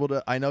 listen,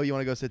 I know you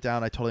want to go sit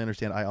down. I totally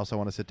understand. I also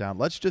want to sit down.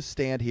 Let's just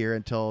stand here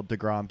until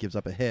DeGrom gives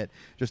up a hit,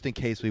 just in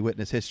case we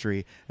witness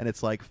history. And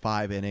it's like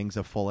 5 innings,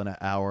 a full an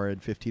hour,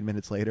 and 15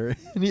 minutes later,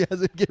 and he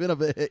hasn't given up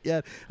a hit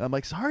yet. And I'm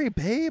like, sorry,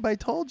 babe, I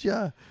told you.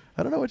 I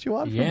don't know what you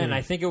want from me. Yeah, and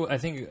I think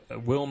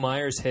Will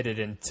Myers hit it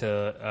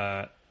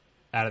into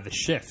out of the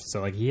shift. So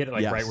like he hit it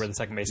right where the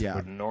second baseman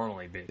would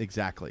normally be.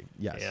 Exactly.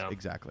 Yes,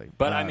 exactly.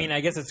 But I mean,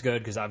 I guess it's good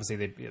because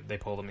obviously they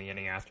pulled him the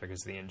inning after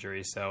because of the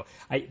injury. So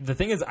the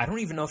thing is, I don't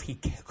even know if he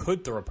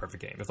could throw a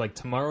perfect game. If like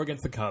tomorrow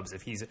against the Cubs,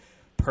 if he's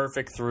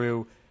perfect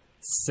through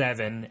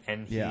 7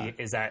 and he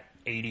is at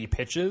 80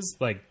 pitches,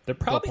 like they're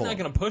probably not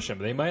going to push him.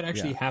 They might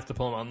actually have to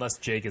pull him unless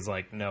Jake is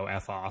like, no,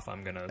 F off,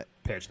 I'm going to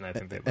pitch. And I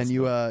think they and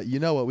you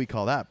know what we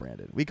call that,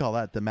 Brandon? We call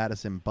that the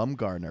Madison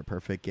Bumgarner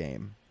perfect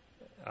game.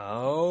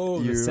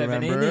 Oh, the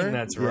 7 inning.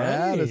 That's right.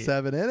 Yeah, the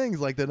 7 innings,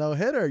 like the no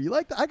hitter. You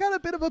like? I got a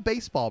bit of a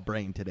baseball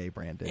brain today,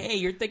 Brandon. Hey,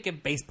 you're thinking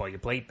baseball. You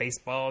played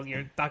baseball.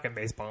 You're talking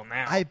baseball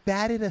now. I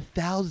batted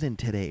 1,000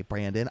 today,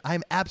 Brandon.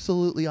 I'm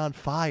absolutely on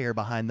fire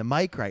behind the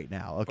mic right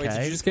now. Okay. Wait,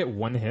 did you just get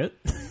 1 hit?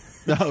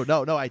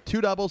 No. I had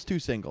 2 doubles, 2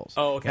 singles.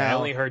 Oh, okay. Now, I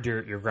only heard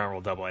your ground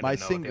rule double. I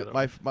didn't know the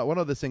other one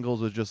of the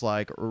singles was just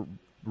like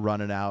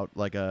running out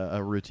like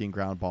a routine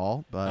ground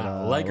ball. But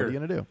legger. What are you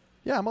gonna do?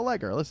 Yeah, I'm a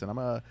legger. Listen, I'm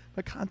a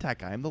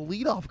contact guy. I'm the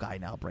leadoff guy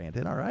now,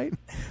 Brandon, all right?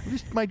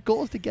 My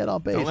goal is to get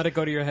on base. Don't let it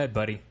go to your head,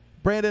 buddy.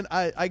 Brandon,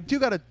 I do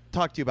got to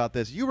talk to you about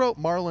this. You wrote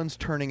Marlins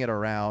turning it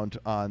around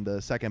on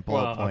the second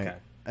bullet point. Okay.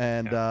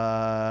 And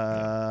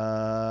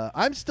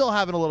I'm still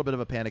having a little bit of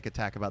a panic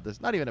attack about this.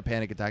 Not even a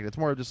panic attack. It's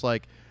more of just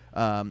like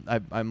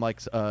I'm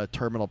like a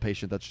terminal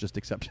patient that's just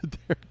accepted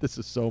there. This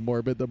is so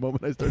morbid the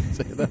moment I started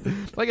saying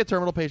that. Like a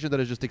terminal patient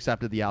that has just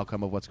accepted the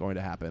outcome of what's going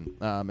to happen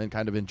and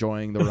kind of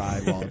enjoying the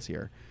ride while it's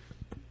here.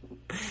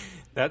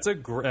 That's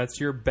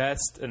your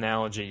best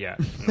analogy yet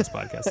in this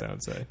podcast, I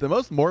would say. The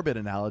most morbid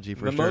analogy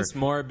for sure. The most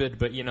morbid,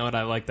 but you know what?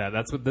 I like that.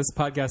 That's what this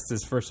podcast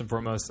is, first and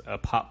foremost, a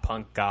pop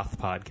punk goth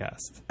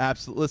podcast.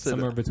 Absolutely. Listen,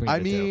 somewhere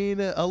between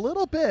the two. A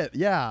little bit.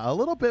 Yeah, a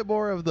little bit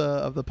more of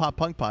the pop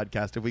punk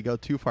podcast. If we go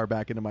too far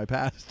back into my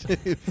past,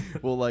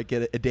 we'll like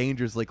get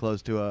dangerously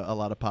close to a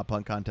lot of pop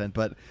punk content.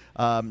 But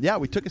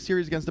we took a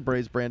series against the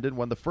Braves, Brandon,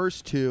 won the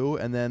first 2,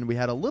 and then we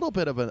had a little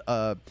bit of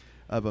a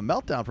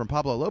meltdown from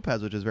Pablo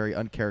Lopez, which is very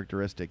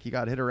uncharacteristic. He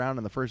got hit around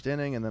in the first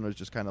inning and then was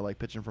just kind of like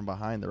pitching from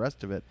behind the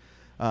rest of it.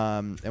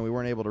 And we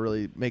weren't able to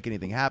really make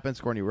anything happen,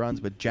 score any runs.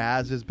 But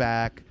Jazz is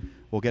back.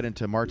 We'll get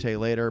into Marte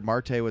later.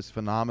 Marte was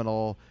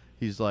phenomenal.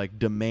 He's like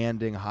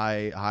demanding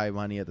high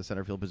money at the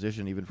center field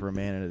position, even for a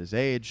man at his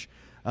age.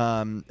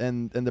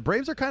 And the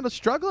Braves are kind of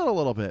struggling a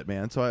little bit,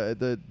 man. So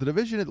the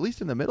division, at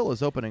least in the middle,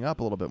 is opening up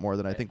a little bit more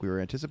than I think we were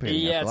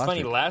anticipating. Yeah, it's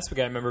funny. Last week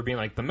I remember being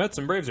like, the Mets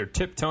and Braves are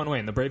tiptoeing away,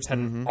 and the Braves had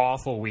an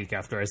awful week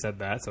after I said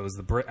that. So it was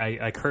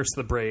I cursed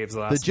the Braves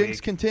last week. The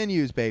jinx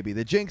continues, baby.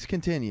 The jinx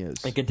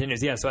continues. It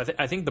continues, yeah. So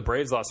I think the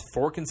Braves lost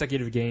 4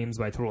 consecutive games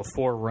by a total of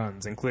 4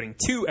 runs, including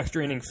 2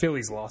 extra inning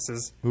Phillies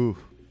losses. Ooh.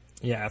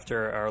 Yeah,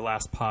 after our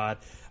last pod.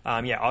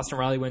 Austin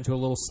Riley went to a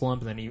little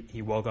slump, and then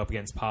he woke up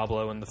against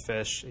Pablo and the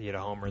Fish. He had a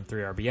homer and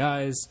 3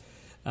 RBIs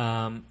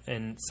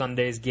in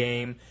Sunday's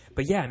game.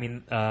 But yeah, I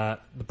mean,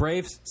 the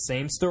Braves,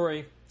 same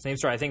story.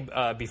 I think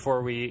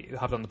before we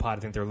hopped on the pod,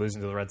 I think they're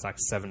losing to the Red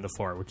Sox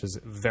 7-4, which is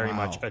very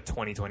much a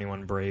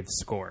 2021 Braves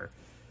score.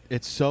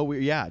 It's so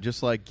weird. Yeah,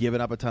 just like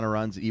giving up a ton of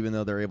runs, even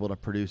though they're able to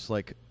produce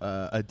like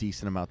a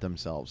decent amount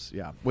themselves.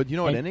 Yeah. What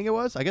inning it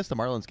was? I guess the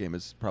Marlins game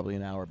is probably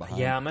an hour behind.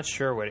 Yeah, I'm not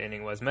sure what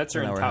inning it was. Mets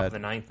are in top of the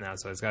 9th now,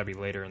 so it's got to be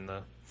later in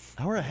the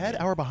hour ahead,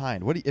 hour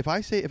behind. If I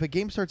say if a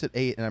game starts at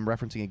 8 and I'm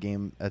referencing a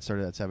game that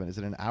started at 7, is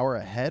it an hour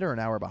ahead or an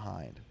hour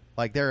behind?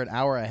 Like they're an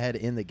hour ahead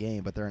in the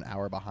game, but they're an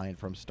hour behind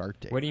from start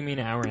date. What do you mean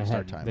an hour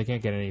ahead? Time. They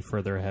can't get any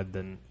further ahead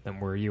than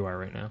where you are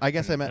right now. I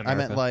guess I meant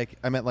America.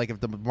 like if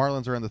the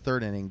Marlins are in the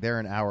third inning, they're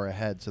an hour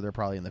ahead, so they're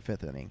probably in the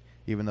fifth inning,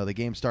 even though the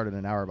game started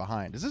an hour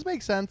behind. Does this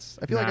make sense?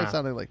 I feel like I'm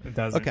sounding like it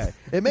doesn't. Okay,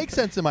 it makes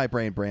sense in my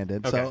brain,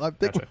 Brandon. Okay, So I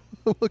think gotcha.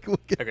 we'll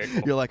get, Okay,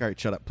 cool. You're like, all right,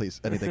 shut up, please.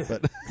 Anything,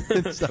 but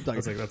stop I talking.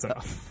 was like, that's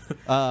enough.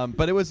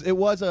 But it was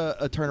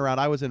a turnaround.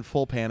 I was in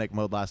full panic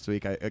mode last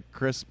week.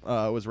 Chris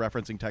was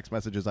referencing text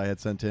messages I had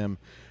sent him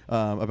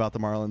about the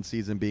Marlins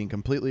season being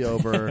completely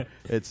over.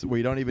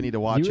 We don't even need to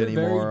watch You were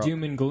anymore. very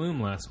doom and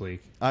gloom last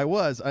week. I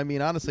was. I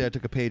mean, honestly, I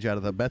took a page out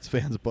of the Mets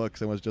fans'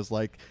 books and was just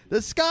like,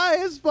 "The sky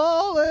is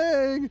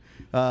falling,"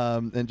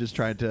 and just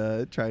tried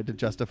to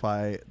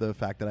justify the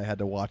fact that I had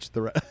to watch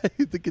to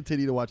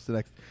continue to watch the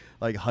next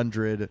like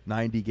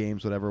 190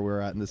 games, whatever we're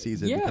at in the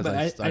season. Yeah,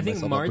 because but I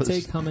think myself up for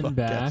this Marte coming podcast.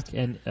 back,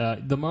 and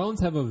the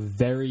Marlins have a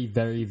very,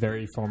 very,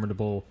 very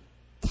formidable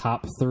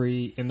top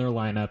 3 in their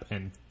lineup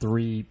and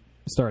 3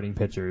 starting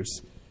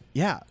pitchers.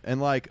 Yeah,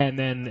 and like, And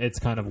then it's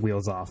kind of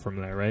wheels off from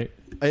there, right?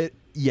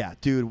 yeah,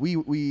 dude,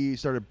 we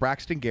started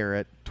Braxton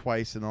Garrett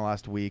twice in the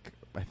last week.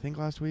 I think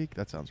last week.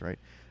 That sounds right.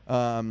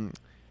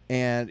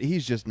 And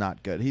he's just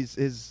not good.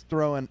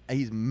 He's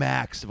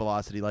max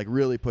velocity, like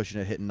really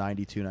pushing it, hitting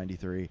 92,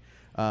 93.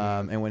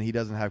 And when he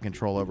doesn't have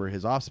control over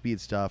his off-speed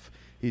stuff,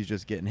 he's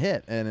just getting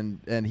hit.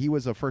 And he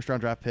was a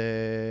first-round draft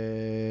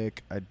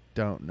pick. I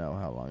don't know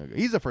how long ago.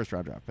 He's a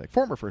first-round draft pick,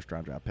 former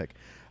first-round draft pick.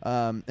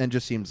 And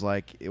just seems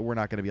like we're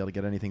not going to be able to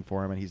get anything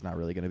for him, and he's not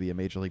really going to be a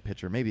major league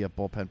pitcher, maybe a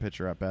bullpen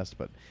pitcher at best.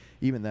 But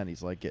even then,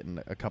 he's like getting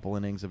a couple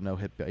innings of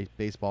no-hit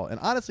baseball. And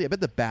honestly, I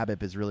bet the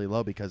BABIP is really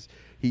low because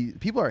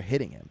people are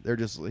hitting him.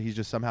 He's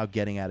just somehow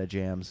getting out of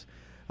jams.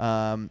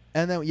 And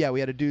then, yeah, we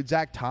had a dude,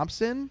 Zach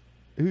Thompson,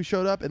 who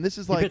showed up, and this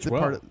is like he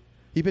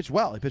pitched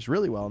well. He pitched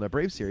really well in the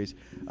Braves series.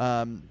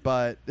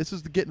 But this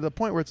is getting to the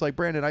point where it's like,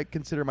 Brandon, I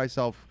consider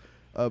myself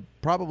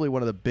probably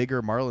one of the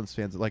bigger Marlins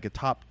fans, like a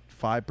top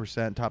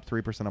 5%, top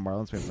 3% of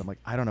Marlins fans. I'm like,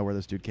 I don't know where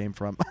this dude came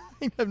from.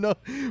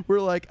 We're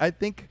like, I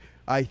think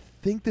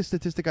the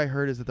statistic I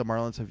heard is that the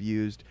Marlins have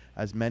used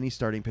as many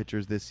starting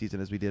pitchers this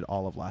season as we did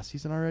all of last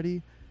season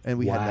already. And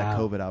we had that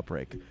COVID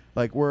outbreak.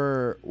 Like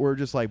we're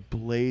just like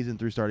blazing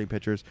through starting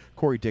pitchers.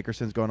 Corey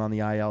Dickerson's going on the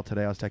IL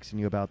today. I was texting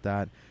you about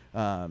that.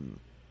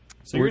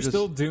 So you're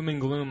still doom and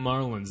gloom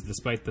Marlins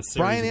despite the series.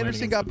 Brian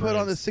Anderson got put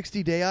on the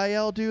 60-day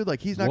IL, dude. Like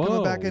he's not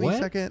coming back any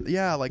second.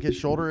 Yeah, like his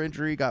shoulder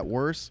injury got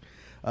worse.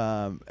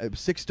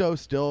 Sixto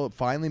still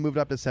finally moved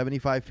up to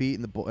 75 feet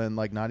and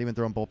like not even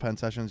throwing bullpen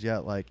sessions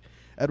yet. Like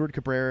Edward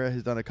Cabrera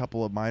has done a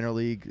couple of minor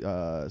league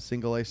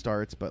single A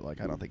starts, but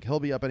like I don't think he'll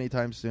be up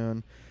anytime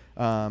soon.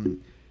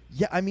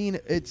 Yeah, I mean,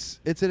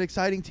 it's an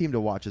exciting team to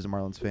watch as a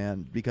Marlins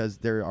fan because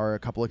there are a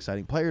couple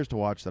exciting players to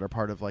watch that are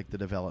part of like the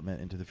development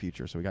into the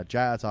future. So we got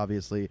Jazz,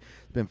 obviously,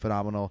 been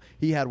phenomenal.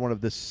 He had one of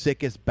the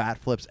sickest bat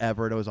flips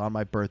ever. And it was on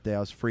my birthday. I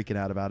was freaking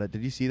out about it.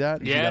 Did you see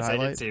that? Yes, I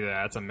did see that.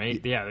 That's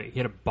amazing. Yeah, he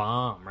hit a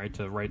bomb right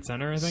to right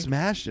center, I think.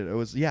 Smashed it. It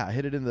was I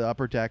hit it in the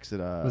upper decks.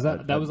 Was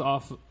that was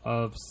off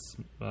of?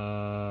 It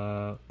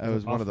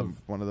was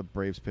one of the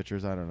Braves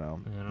pitchers. I don't know.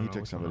 He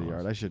took some of the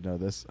yard. I should know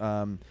this.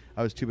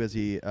 I was too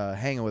busy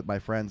hanging with my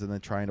friends and then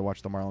trying to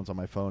watch the Marlins on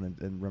my phone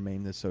and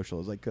remain as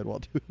social as I could while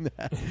doing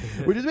that.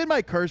 Which has been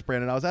my curse,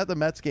 Brandon. I was at the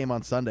Mets game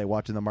on Sunday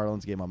watching the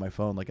Marlins game on my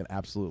phone like an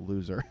absolute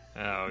loser.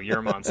 Oh, you're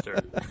a monster.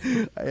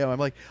 I am. I'm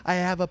like, I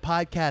have a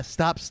podcast.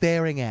 Stop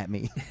staring at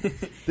me.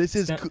 This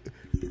is...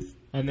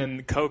 And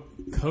then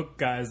Coke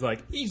guy's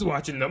like, he's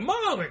watching the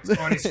Marlins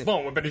on his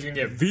phone. I bet he's going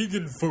to get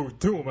vegan food,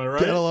 too. Am I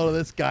right? Get a load of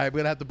this guy. I'm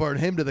going to have to burn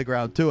him to the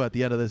ground, too, at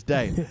the end of this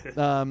day.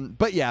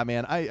 But, yeah,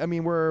 man, I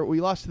mean, we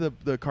lost to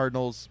the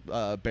Cardinals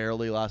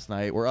barely last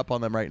night. We're up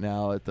on them right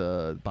now at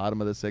the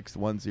bottom of the sixth,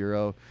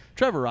 1-0.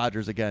 Trevor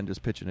Rogers, again,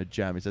 just pitching a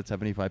gem. He's at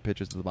 75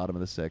 pitches to the bottom of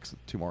the sixth,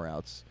 2 more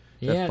outs.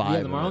 Yeah,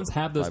 the Marlins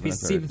have those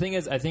pieces. See, the thing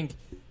is, I think...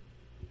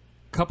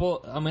 I'm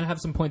gonna have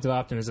some points of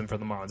optimism for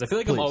the Marlins. I feel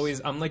like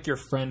I'm like your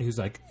friend who's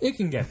like, it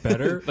can get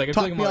better. Like, I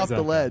feel like me off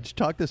the ledge.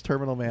 Talk this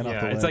terminal man off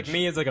the ledge. It's like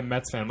me as like a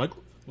Mets fan. I'm like,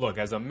 look,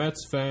 as a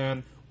Mets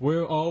fan,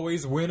 we're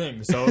always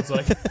winning. So it's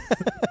like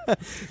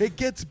it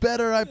gets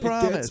better. I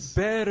promise. It gets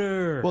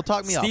better. Well,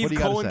 talk me off. Steve What do you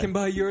gotta Cohen say? can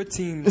buy your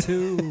team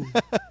too.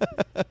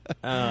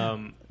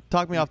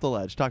 Talk me off the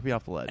ledge.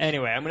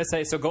 Anyway, I'm going to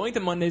say, so going to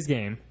Monday's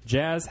game,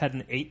 Jazz had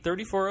an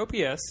 834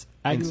 OPS,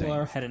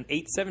 Aguilar had an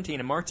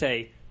 817, and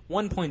Marte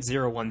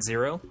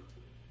 1.010.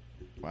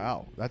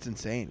 Wow, that's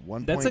insane.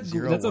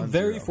 1.010. That's a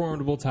very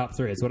formidable top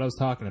 3. It's what I was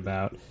talking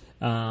about.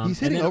 He's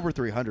hitting over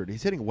 300.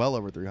 He's hitting well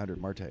over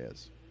 300, Marte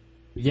is.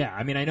 Yeah,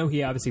 I mean, I know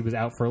he obviously was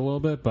out for a little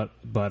bit, but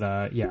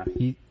yeah,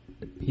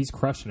 he's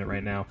crushing it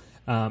right now.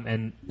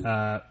 And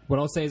what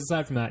I'll say is,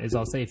 aside from that, is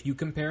I'll say if you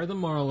compare the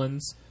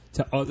Marlins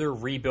to other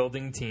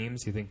rebuilding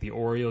teams, you think the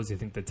Orioles, you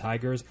think the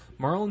Tigers,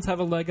 Marlins have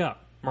a leg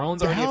up.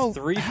 Marlins already have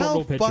 3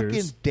 formidable pitchers. How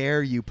fucking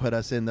dare you put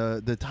us in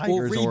the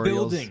Tigers,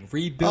 Orioles?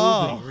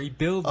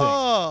 Rebuilding.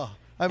 Oh,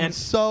 I'm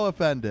so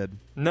offended.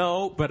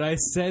 No, but I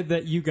said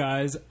that you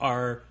guys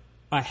are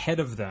ahead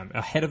of them,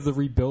 ahead of the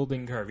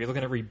rebuilding curve. You're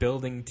looking at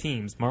rebuilding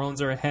teams.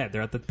 Marlins are ahead.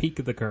 They're at the peak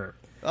of the curve.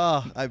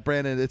 Oh,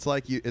 Brandon, it's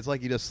like you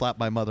just slapped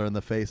my mother in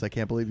the face. I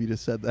can't believe you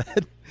just said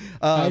that.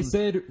 I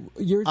said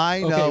you're.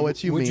 I know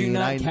what you would mean. Would you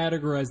not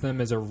categorize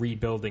them as a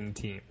rebuilding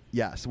team?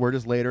 Yes, we're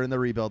just later in the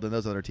rebuild than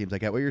those other teams. I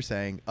get what you're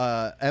saying.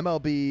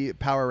 MLB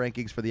power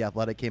rankings for The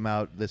Athletic came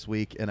out this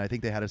week, and I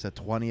think they had us at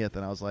 20th,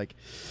 and I was like,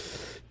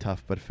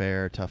 tough but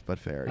fair, tough but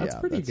fair. That's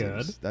pretty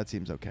good. That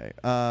seems okay.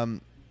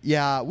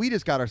 Yeah, we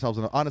just got ourselves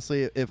in.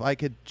 Honestly, if I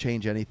could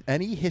change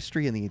any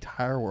history in the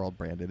entire world,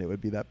 Brandon, it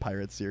would be that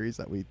Pirates series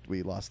that we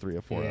lost 3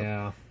 or 4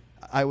 of.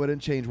 I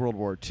wouldn't change World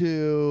War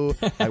II.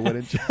 I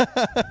wouldn't.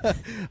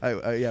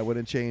 I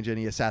wouldn't change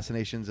any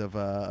assassinations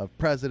of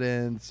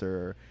presidents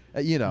or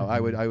I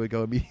would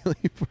go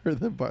immediately for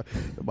the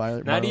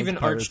not even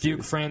Pirates Archduke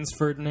series. Franz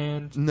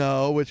Ferdinand.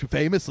 No, which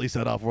famously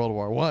set off World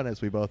War I,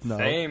 as we both know.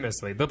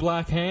 Famously, the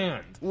Black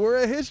Hand. We're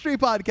a history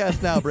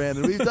podcast now,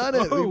 Brandon. We've done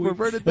it. We've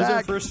reverted back. That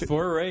was our first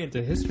foray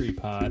into history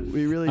pod.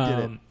 We really did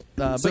it.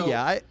 So, but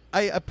yeah,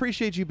 I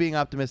appreciate you being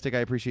optimistic. I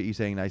appreciate you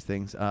saying nice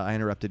things. I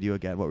interrupted you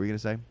again. What were you going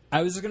to say?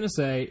 I was just going to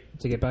say,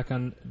 to get back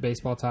on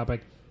baseball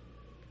topic,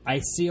 I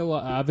see a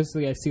lot of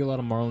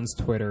Marlins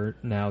Twitter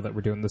now that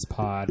we're doing this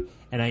pod,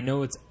 and I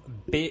know it's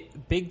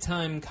big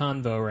time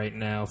convo right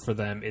now for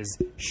them is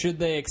should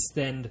they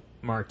extend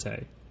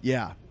Marte?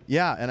 Yeah,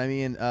 and I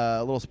mean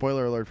a little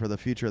spoiler alert for the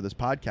future of this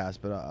podcast,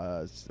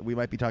 but we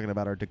might be talking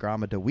about our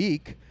DeGrom a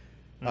week,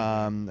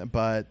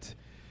 but.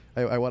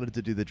 I wanted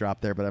to do the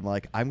drop there, but I'm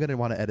like, I'm going to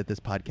want to edit this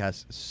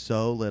podcast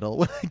so little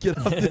when I get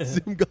off the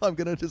Zoom call. I'm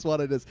going to just want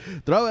to just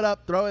throw it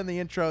up, throw in the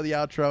intro, the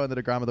outro, and the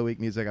DeGrom of the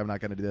Week music. I'm not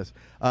going to do this.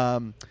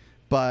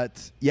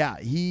 But, yeah,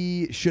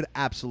 he should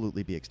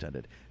absolutely be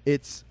extended.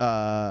 It's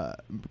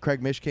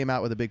Craig Mish came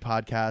out with a big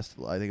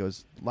podcast. I think it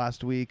was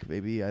last week,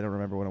 maybe. I don't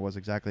remember when it was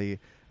exactly.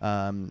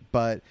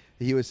 But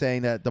he was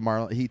saying that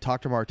he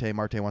talked to Marte.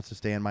 Marte wants to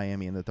stay in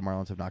Miami, and that the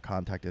Marlins have not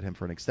contacted him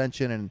for an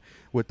extension. And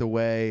with the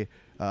way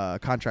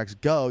contracts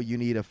go, you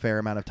need a fair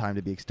amount of time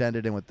to be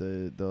extended. And with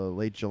the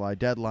late July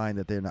deadline,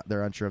 that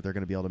they're unsure if they're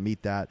going to be able to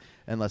meet that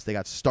unless they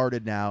got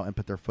started now and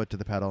put their foot to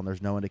the pedal. And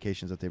there's no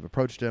indications that they've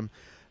approached him.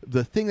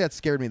 The thing that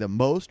scared me the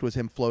most was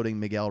him floating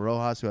Miguel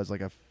Rojas, who has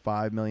like a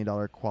 $5 million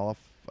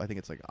I think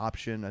it's like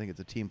option. I think it's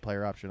a team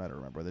player option. I don't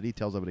remember the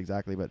details of it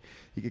exactly, but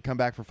he could come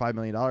back for $5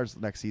 million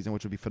next season,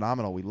 which would be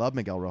phenomenal. We love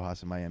Miguel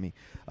Rojas in Miami.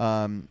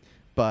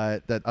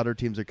 But that other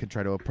teams could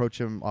try to approach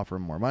him, offer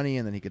him more money,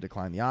 and then he could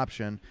decline the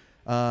option.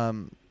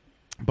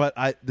 But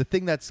the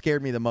thing that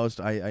scared me the most,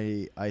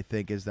 I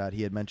think, is that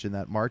he had mentioned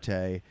that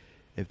Marte,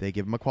 if they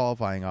give him a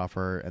qualifying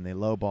offer and they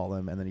lowball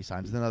him and then he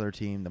signs with another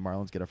team, the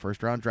Marlins get a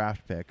first-round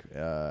draft pick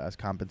as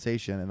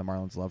compensation, and the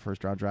Marlins love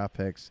first-round draft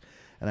picks.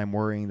 And I'm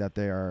worrying that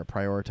they are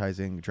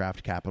prioritizing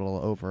draft capital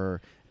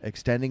over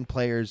extending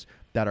players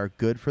that are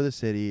good for the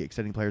city,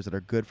 extending players that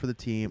are good for the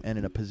team, and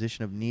in a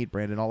position of need,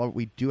 Brandon.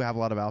 We do have a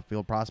lot of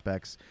outfield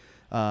prospects.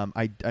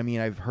 I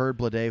mean, I've heard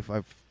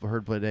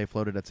Bleday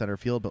floated at center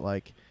field, but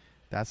like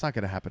that's not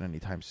going to happen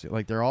anytime soon.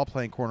 Like they're all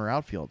playing corner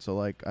outfield, so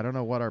like I don't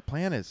know what our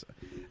plan is.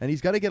 And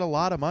he's got to get a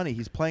lot of money.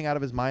 He's playing out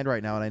of his mind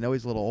right now, and I know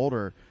he's a little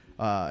older,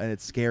 and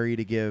it's scary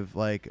to give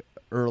like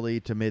early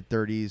to mid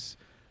 30s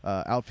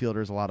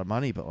outfielders a lot of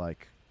money, but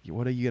like.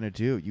 What are you going to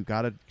do? You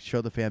got to show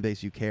the fan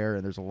base you care,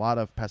 and there's a lot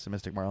of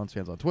pessimistic Marlins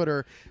fans on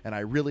Twitter, and I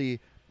really,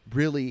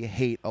 really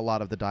hate a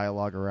lot of the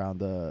dialogue around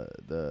the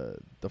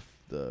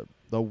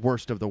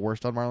worst of the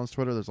worst on Marlins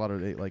Twitter. There's a lot of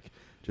like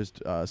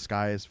just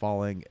sky is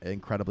falling,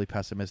 incredibly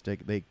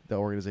pessimistic. The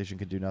organization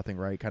can do nothing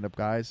right kind of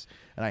guys,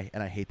 and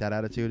I hate that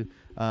attitude.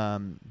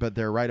 But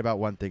they're right about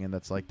one thing, and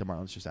that's like the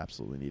Marlins just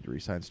absolutely need to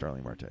re-sign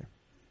Starling Marte.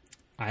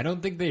 I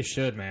don't think they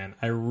should, man.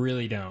 I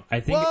really don't.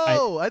 I think.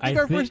 Whoa! I think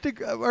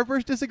our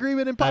first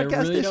disagreement in podcast history. I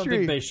really don't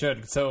think they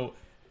should. So,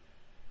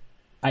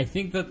 I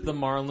think that the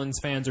Marlins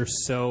fans are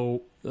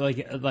so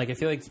like I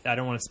feel like I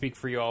don't want to speak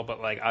for you all,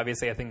 but like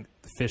obviously I think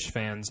the Fish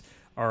fans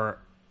are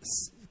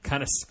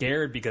kind of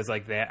scared because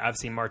like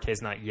obviously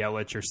Marte's not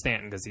Yelich or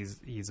Stanton because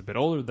he's a bit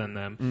older than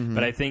them. Mm-hmm.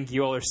 But I think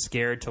you all are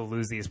scared to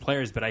lose these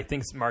players. But I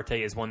think Marte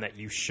is one that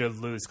you should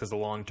lose because the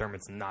long term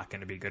it's not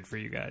going to be good for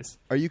you guys.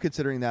 Are you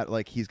considering that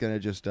like he's going to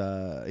just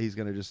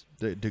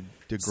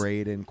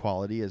degrade in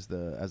quality as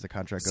the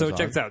contract goes on? So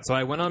check this out. So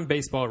I went on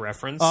Baseball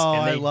Reference. Oh,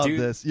 and I love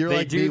this. You're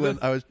like me when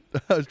I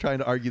was trying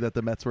to argue that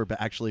the Mets were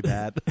actually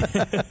bad.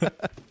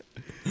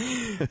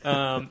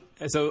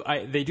 So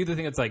they do the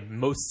thing that's like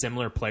most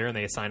similar player, and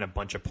they assign a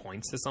bunch of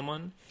points to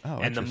someone. Oh,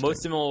 and the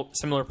most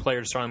similar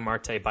player to Starling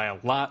Marte by a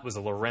lot was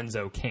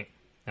Lorenzo Cain.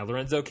 Now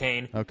Lorenzo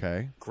Cain,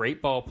 okay,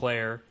 great ball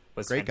player,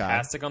 was great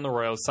fantastic guy. On the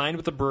Royals, signed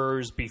with the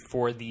Brewers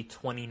before the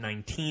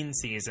 2019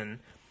 season.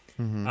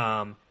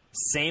 Mm-hmm.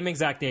 Same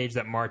exact age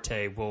that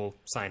Marte will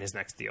sign his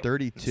next deal.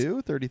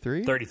 32,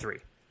 33? 33.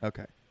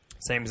 Okay.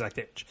 Same exact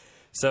age.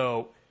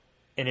 So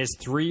in his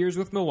 3 years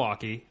with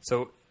Milwaukee,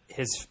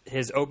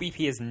 his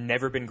OBP has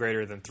never been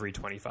greater than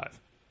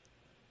 325.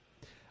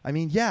 I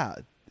mean, yeah,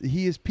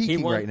 he is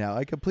peaking right now.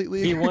 I completely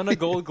agree. He won a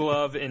Gold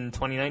Glove in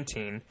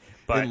 2019.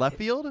 But in left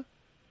field?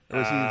 Or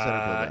was he in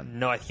center field then?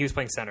 No, he was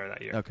playing center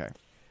that year. Okay.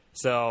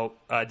 So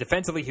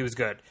defensively, he was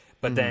good.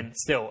 But then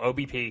still,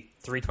 OBP,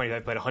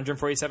 325, played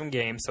 147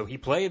 games. So he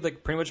played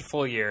like pretty much a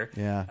full year.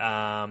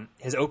 Yeah.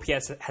 His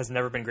OPS has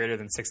never been greater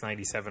than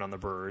 697 on the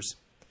Brewers.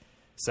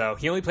 So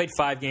he only played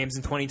 5 games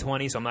in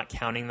 2020, so I'm not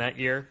counting that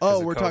year.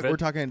 Oh, we're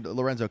talking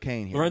Lorenzo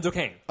Cain here. Lorenzo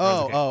Cain.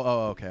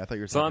 Okay. I thought you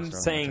were So talking I'm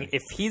Starling saying Marte.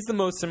 if he's the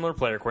most similar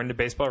player, according to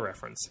Baseball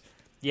Reference,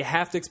 you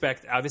have to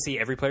expect, obviously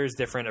every player is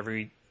different,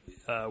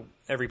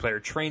 every player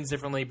trains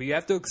differently, but you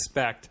have to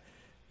expect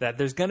that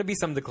there's going to be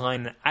some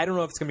decline. I don't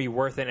know if it's going to be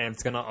worth it and if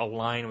it's going to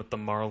align with the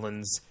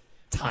Marlins'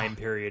 time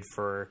period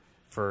for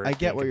I get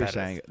being what you're competitive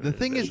saying. in The the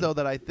thing is, division. though,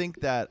 that I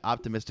think that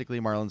optimistically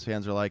Marlins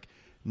fans are like,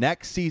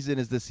 next season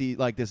is this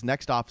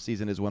next off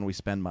season is when we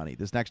spend money.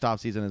 This next off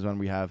season is when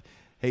we have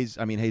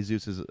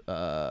Jesus has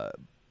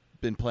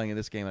been playing in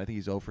this game. I think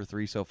he's 0 for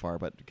 3 so far,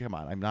 but come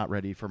on, I'm not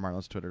ready for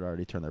Marlins Twitter to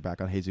already turn their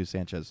back on Jesus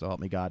Sanchez, so help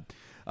me God.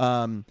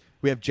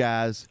 We have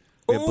Jazz.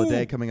 We have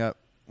Bleday coming up.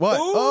 What?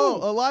 Ooh. Oh,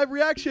 a live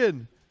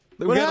reaction.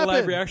 We What got happened? a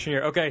live reaction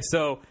here. Okay,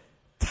 so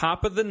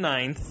top of the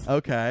 9th,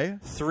 Okay.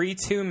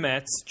 3-2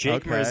 Mets.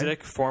 Jake Okay.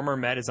 Mrzick, former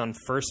Met, is on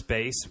first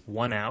base,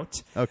 1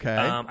 out. Okay.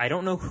 I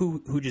don't know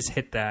who just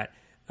hit that,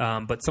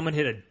 but someone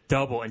hit a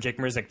double, and Jake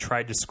Mrzick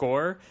tried to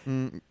score.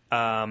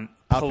 Outfield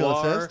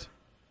Pilar, assist?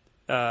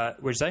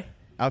 What'd you say?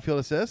 Outfield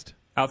assist?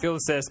 Outfield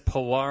assist.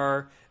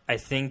 Pilar, I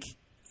think.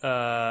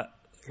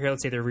 Here,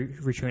 let's see. They're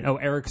reaching. Oh,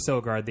 Eric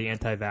Sogard, the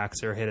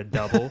anti-vaxxer, hit a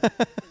double.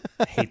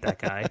 I hate that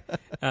guy.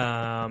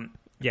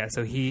 Yeah,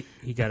 so he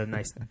got a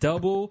nice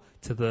double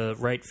to the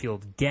right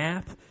field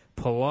gap.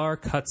 Pilar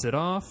cuts it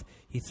off.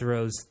 He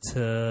throws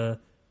to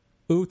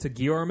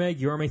Guillorme.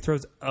 Guillorme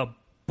throws a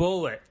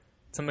bullet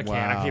to McCann. Wow.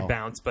 Actually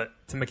bounced, but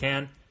to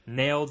McCann.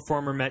 Nailed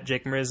former Met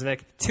Jake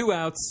Mrzick. 2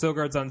 outs.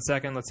 Sogard's on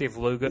second. Let's see if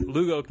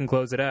Lugo can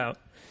close it out.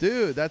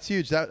 Dude, that's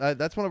huge.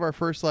 That's one of our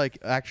first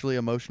actually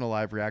emotional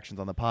live reactions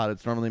on the pod.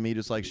 It's normally me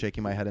just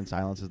shaking my head in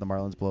silence as the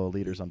Marlins blow a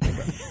lead or something.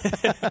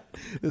 But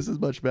this is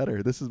much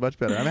better.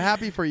 I'm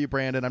happy for you,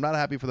 Brandon. I'm not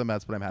happy for the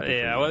Mets, but I'm happy.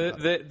 Yeah, for you.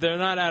 well, they're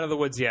not out of the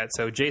woods yet.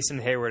 So Jason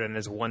Hayward and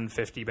his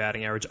 150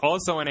 batting average,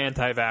 also an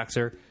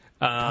anti-vaxxer.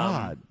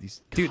 God,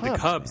 these Dude, the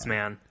Cubs,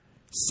 man.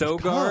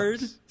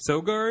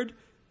 Sogard,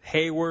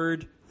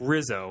 Hayward,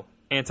 Rizzo,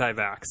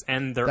 anti-vax,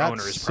 and their That's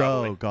owners so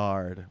probably.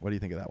 guard. What do you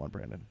think of that one,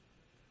 Brandon?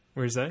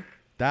 Where's that?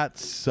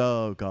 That's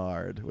so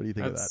guard. What do you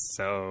think of that? That's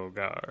so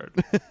guard.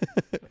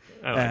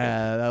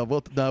 I don't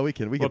think we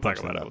can We'll punch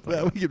talk about that it.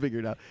 out. We can figure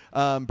it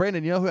out.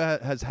 Brandon, you know who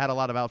has had a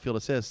lot of outfield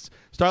assists?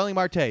 Starling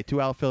Marte, 2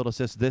 outfield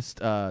assists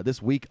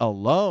this week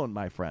alone,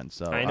 my friend.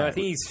 So I know. I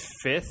think he's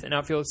 5th in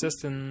outfield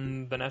assist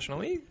in the National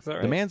League. Is that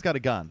right? the man's got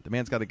a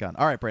gun.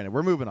 All right, Brandon,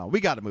 we're moving on.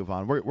 We got to move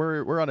on.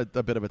 We're on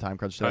a bit of a time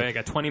crunch today. Oh, yeah, I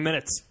got 20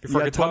 minutes You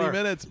before got guitar. 20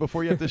 minutes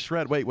before you have to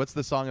shred. Wait, what's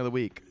the song of the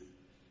week?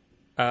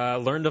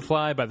 Learn to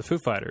Fly by the Foo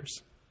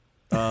Fighters.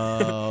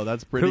 Oh,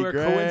 that's pretty Who are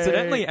great.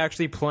 coincidentally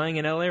actually playing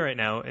in LA right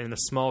now in a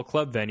small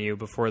club venue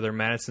before their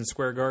Madison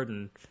Square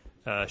Garden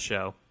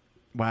show.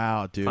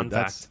 Wow, dude, Fun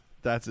that's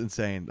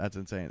insane. That's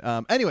insane.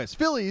 Anyways,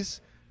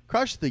 Phillies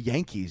crushed the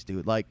Yankees,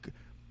 dude.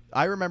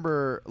 I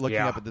remember looking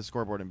up at the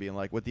scoreboard and being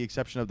like, with the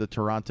exception of the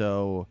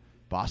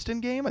Toronto-Boston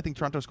game, I think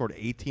Toronto scored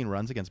 18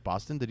 runs against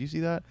Boston. Did you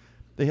see that?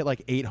 They hit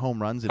 8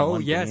 home runs in one game. Oh,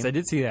 yes, I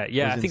did see that.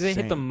 Yeah, It I was think they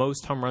hit the insane.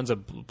 most home runs a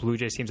Blue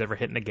Jays team's ever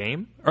hit in a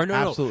game. Or no,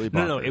 Absolutely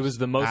no, bonkers. it was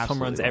the most home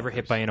runs Absolutely ever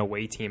hit bonkers. by an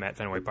away team at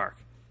Fenway Park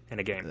in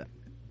a game.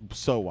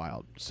 So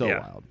wild.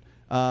 Yeah.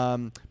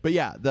 But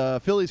yeah,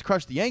 the Phillies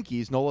crushed the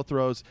Yankees. Nola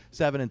throws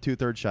 7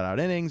 2/3 shutout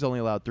innings, only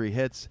allowed 3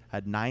 hits,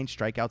 had 9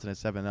 strikeouts and a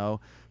 7-0.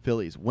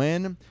 Phillies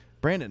win.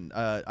 Brandon,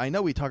 I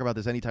know we talk about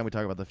this anytime we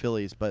talk about the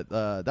Phillies, but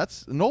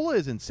Nola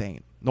is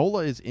insane.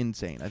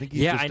 I think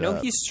he's just, I know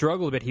he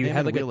struggled a bit. He him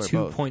had and a Wheeler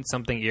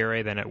 2-point-something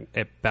ERA, then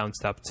it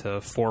bounced up to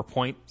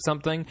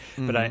 4-point-something.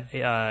 But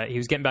he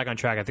was getting back on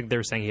track. I think they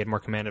were saying he had more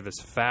command of his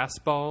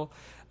fastball.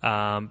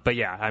 But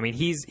yeah, I mean,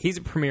 he's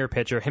a premier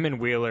pitcher. Him and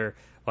Wheeler,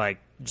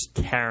 just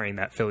carrying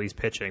that Phillies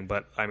pitching.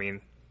 But I mean,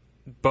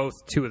 both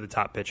 2 of the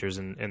top pitchers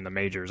in the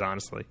majors,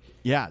 honestly.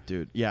 Yeah,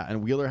 dude. Yeah,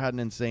 and Wheeler had an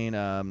insane.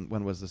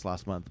 When was this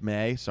last month?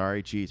 May.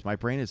 Sorry, geez, my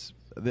brain is.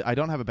 I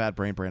don't have a bad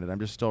brain, Brandon. I'm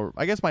just still.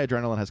 I guess my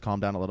adrenaline has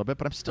calmed down a little bit,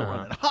 but I'm still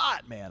running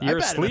hot, man. You're I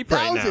batted asleep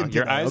right now. 1,000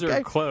 Your today, eyes okay?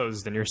 are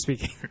closed and you're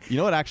speaking. You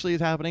know what actually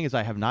is happening is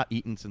I have not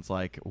eaten since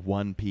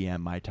 1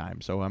 p.m. my time.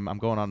 So I'm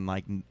going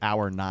on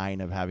hour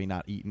 9 of having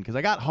not eaten because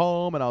I got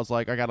home and I was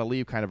like, I got to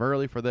leave kind of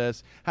early for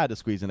this. Had to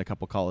squeeze in a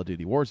couple Call of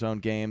Duty Warzone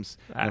games,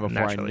 and before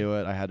Naturally. I knew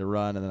it, I had to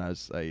run, and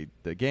then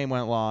the game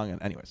went long.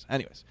 And anyways,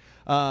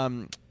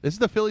 this is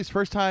the Phillies'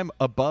 first time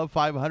above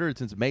 500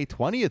 since May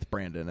 20th,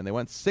 Brandon, and they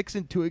went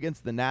 6-2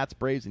 against the Nats,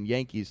 Braves, and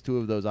Yankees. 2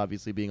 of those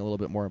obviously being a little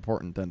bit more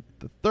important than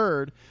the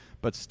third,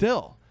 but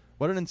still.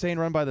 What an insane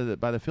run by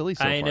the Phillies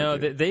so far. I know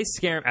dude. they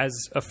scare as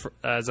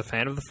a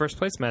fan of the first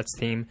place Mets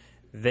team.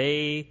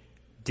 They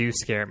do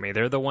scare me.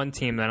 They're the one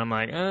team that I'm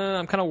like,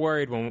 I'm kind of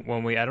worried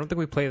when we. I don't think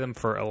we play them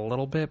for a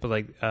little bit,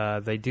 but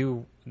they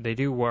do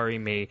worry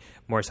me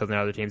more so than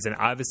other teams. And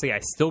obviously, I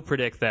still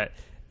predict that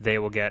they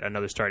will get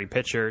another starting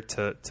pitcher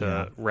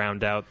to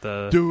round out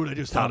the Dude, I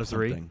just top thought of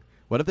three. something.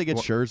 What if they get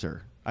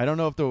Scherzer? I don't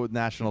know if the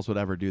Nationals would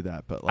ever do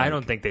that, but like, I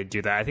don't think they'd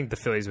do that. I think the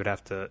Phillies would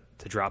have to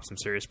drop some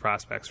serious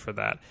prospects for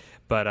that.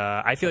 But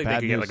I feel like they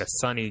could get like a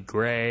Sonny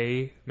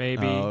Gray,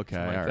 maybe. Oh, okay,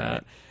 something like all that.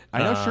 right.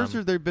 I know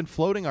Scherzer. They've been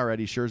floating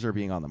already. Scherzer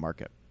being on the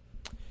market.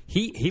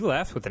 He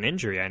left with an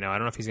injury. I know. I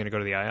don't know if he's going to go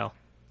to the IL.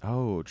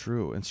 Oh,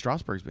 true. And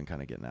Strasburg's been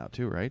kind of getting out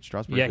too, right?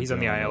 Strasburg. Yeah, he's on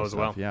the IL as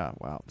well. Yeah,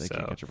 wow. They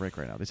can't catch a break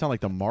right now. They sound like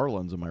the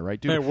Marlins, am I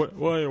right, dude? Hey,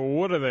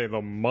 what are they, the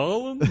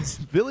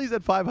Marlins? Phillies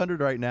at 500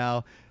 right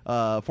now.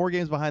 4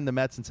 games behind the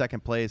Mets in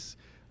second place.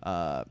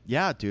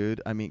 Yeah,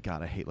 dude. I mean,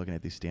 God, I hate looking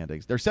at these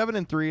standings. They're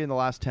 7-3 in the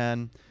last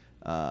 10.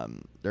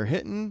 They're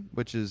hitting,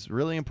 which is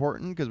really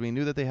important because we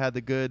knew that they had the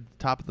good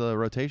top of the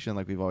rotation,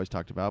 like we've always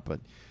talked about. But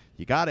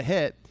you got to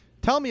hit.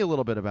 Tell me a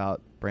little bit about,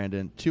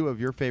 Brandon, 2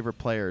 of your favorite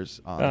players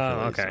on the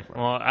Phillies. Okay. So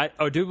far. Well,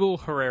 Odubel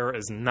Herrera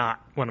is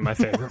not one of my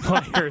favorite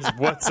players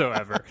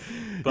whatsoever.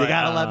 But, you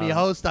got to let me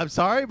host. I'm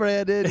sorry,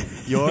 Brandon.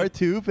 Your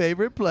 2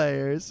 favorite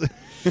players.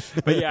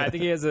 But yeah, I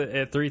think he has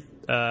a 3.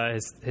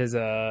 His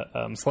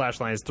slash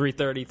line is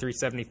 330,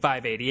 370,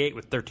 588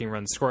 with 13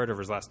 runs scored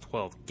over his last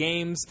 12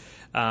 games.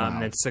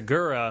 Wow. And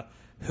Segura,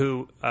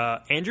 who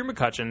Andrew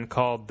McCutchen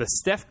called the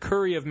Steph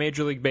Curry of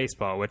Major League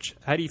Baseball. Which,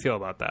 how do you feel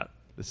about that?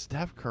 The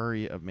Steph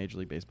Curry of Major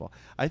League Baseball.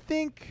 I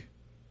think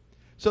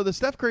so. The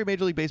Steph Curry of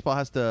Major League Baseball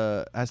has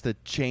to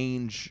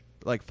change,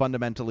 like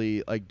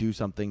fundamentally, like do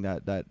something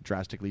that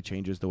drastically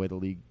changes the way the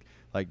league,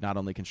 like not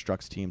only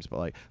constructs teams,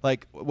 but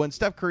like when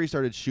Steph Curry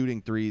started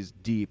shooting threes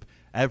deep,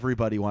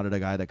 everybody wanted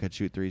a guy that could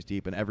shoot threes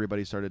deep, and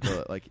everybody started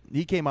to like.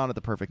 He came on at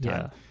the perfect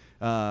time.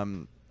 Yeah.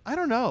 I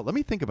don't know. Let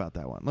me think about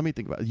that one. Let me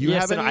think about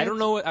it. I don't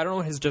know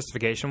what his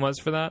justification was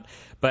for that.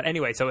 But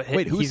anyway, so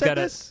wait, who said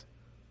this?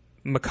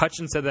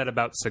 McCutchen said that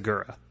about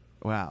Segura.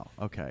 Wow.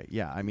 Okay.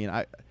 Yeah. I mean,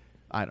 I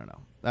don't know.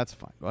 That's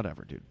fine.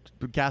 Whatever, dude.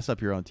 Gas up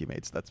your own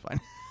teammates. That's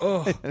fine.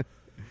 Oh.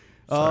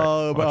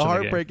 Oh, but a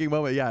heartbreaking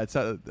moment. Yeah, it's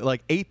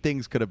like 8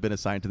 things could have been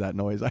assigned to that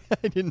noise. I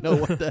didn't know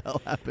what the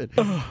hell happened.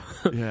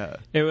 Yeah.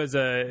 It was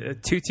a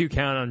 2-2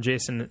 count on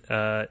Jason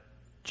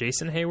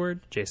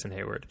Hayward.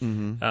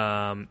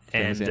 Mm-hmm.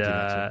 And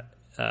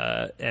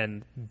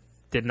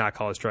did not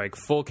call a strike.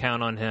 Full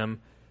count on him.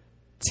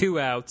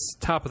 2 outs,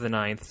 top of the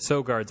 9th.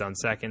 Sogard's on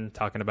second,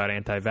 talking about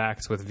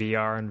anti-vax with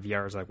VR, and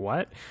VR's like,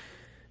 what?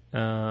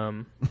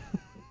 Dude,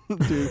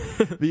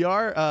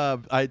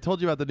 VR. I told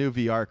you about the new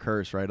VR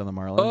curse, right, on the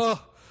Marlins. Oh,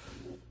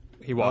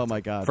 he walked. Oh my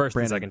God, first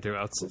Brandon, and second 2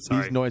 outs.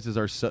 Sorry. These noises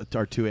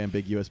are too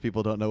ambiguous.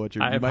 People don't know what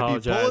you're. I you might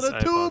be pulling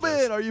a tube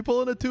apologize. in. Are you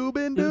pulling a tube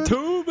in, dude?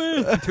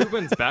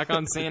 Tubin's back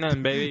on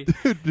CNN, baby.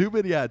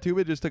 Dude,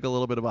 Tubin just took a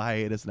little bit of a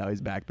hiatus. Now he's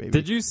back, baby.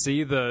 Did you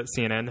see the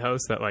CNN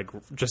host that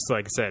just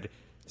said?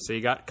 So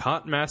you got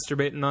caught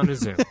masturbating on a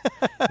Zoom.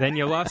 Then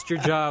you lost your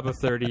job of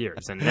 30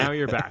 years, and now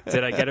you're back.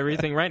 Did I get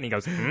everything right? And he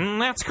goes,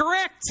 that's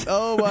correct.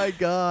 Oh, my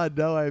God.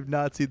 No, I have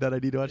not seen that. I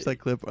need to watch that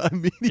clip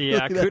immediately.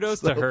 Yeah, kudos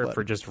so to her funny.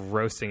 for just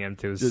roasting him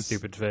to his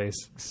stupid face.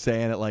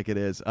 Saying it like it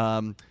is.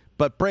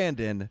 But,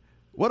 Brandon,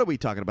 what are we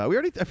talking about?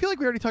 I feel like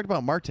we already talked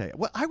about Marte.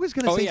 Well, I was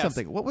going to say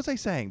something. What was I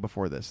saying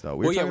before this, though?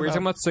 We were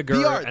talking about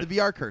Segura. The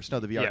VR curse. No,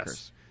 the VR Yes.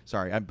 curse.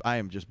 Sorry, I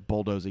am just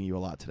bulldozing you a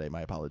lot today.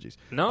 My apologies.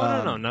 No,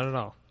 not at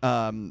all.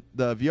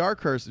 The VR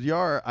curse.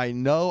 VR, I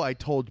know I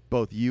told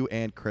both you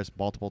and Chris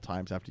multiple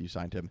times after you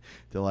signed him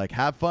to like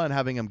have fun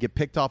having him get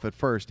picked off at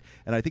first.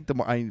 And I think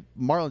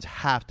Marlins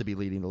have to be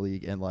leading the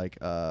league in like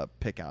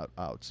pick off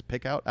outs.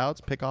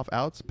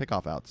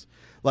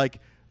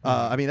 Like,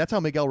 I mean, that's how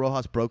Miguel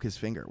Rojas broke his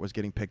finger, was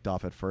getting picked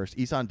off at first.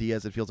 Isan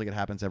Diaz, it feels like it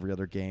happens every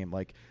other game.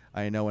 Like,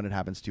 I know when it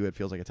happens to you, it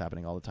feels like it's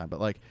happening all the time.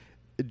 But like,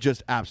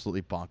 just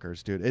absolutely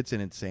bonkers, dude. It's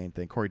an insane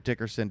thing. Corey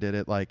Dickerson did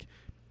it. Like,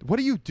 what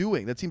are you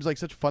doing? That seems like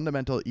such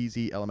fundamental,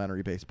 easy,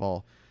 elementary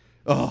baseball.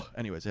 Oh,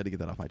 anyways, I had to get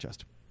that off my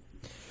chest.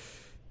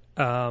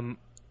 I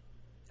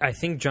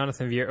think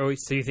Jonathan Villar. Oh,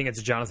 so you think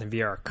it's Jonathan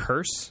Villar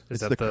curse?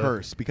 It's the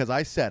curse because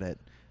I said it,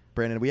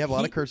 Brandon. We have a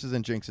lot of curses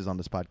and jinxes on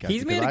this podcast.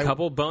 He's made a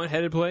couple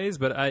boneheaded plays,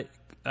 but I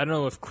don't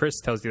know if Chris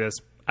tells you this.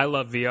 I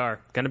love VR.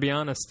 Gonna be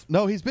honest.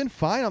 No, he's been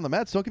fine on the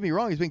Mets. Don't get me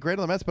wrong. He's been great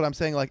on the Mets. But I'm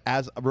saying, like,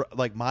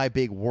 my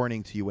big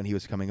warning to you when he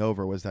was coming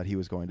over was that he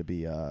was going to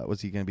be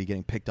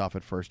getting picked off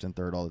at first and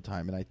third all the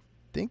time. And I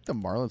think the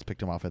Marlins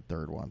picked him off at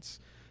third once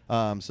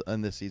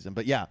in this season.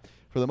 But yeah,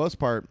 for the most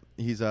part,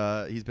 he's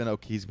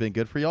been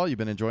good for y'all. You've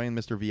been enjoying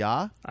Mr.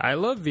 VR. I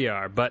love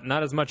VR, but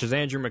not as much as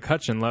Andrew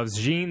McCutchen loves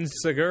Gene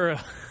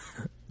Segura.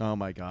 Oh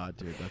my God,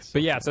 dude! That's.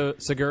 But yeah, so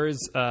Segura's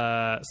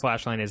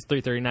slash line is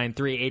 339,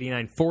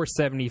 389,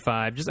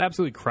 475, just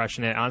absolutely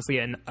crushing it. Honestly,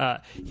 and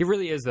he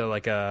really is though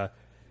like I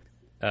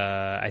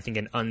think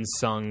an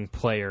unsung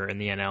player in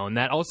the NL, and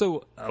that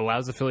also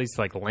allows the Phillies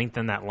to like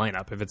lengthen that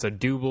lineup. If it's a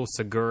Odubel,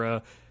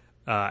 Segura,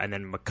 and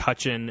then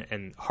McCutchen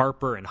and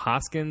Harper and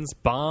Hoskins,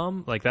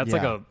 Baum, like that's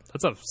a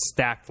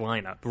stacked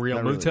lineup. Real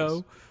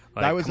Muto.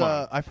 Like, I was come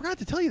on. I forgot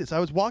to tell you this. I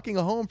was walking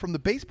home from the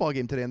baseball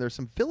game today, and there's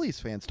some Phillies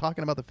fans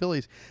talking about the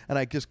Phillies, and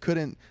I just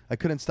couldn't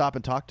stop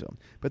and talk to them.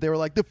 But they were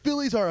like, the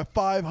Phillies are a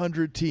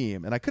 500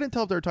 team, and I couldn't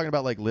tell if they were talking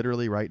about like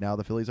literally right now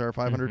the Phillies are a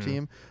 500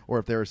 team, or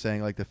if they were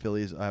saying like the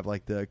Phillies have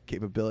like the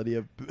capability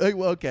of.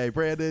 Well, okay,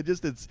 Brandon,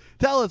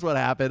 tell us what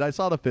happened. I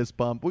saw the fist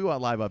bump. We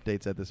want live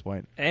updates at this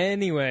point.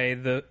 Anyway,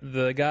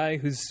 the guy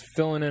who's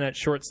filling in at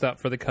shortstop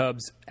for the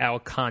Cubs,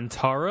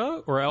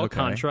 Alcantara or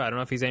Alcantara, I don't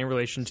know if he's any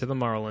relation to the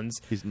Marlins.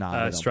 He's not.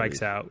 I don't strikes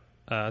believe.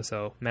 out.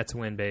 So Mets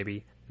win,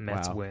 baby.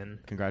 Mets Wow. win.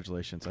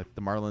 Congratulations.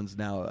 The Marlins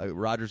now,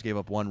 Rogers gave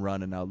up one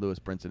run, and now Lewis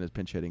Brinson is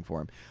pinch hitting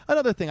for him.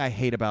 Another thing I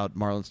hate about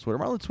Marlins Twitter,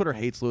 Marlins Twitter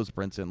hates Lewis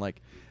Brinson.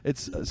 Like,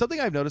 it's something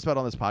I've noticed about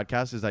on this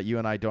podcast is that you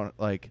and I don't,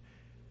 like,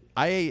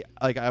 I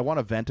want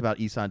to vent about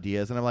Isan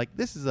Diaz, and I'm like,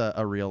 this is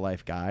a real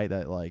life guy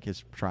that like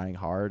is trying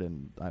hard,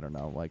 and I don't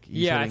know, like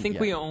I think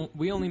we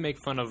only make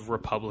fun of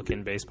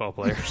Republican baseball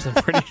players. I'm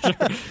pretty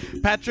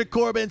sure. Patrick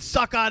Corbin,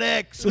 suck on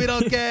X. We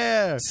don't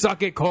care.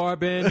 Suck it,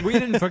 Corbin. We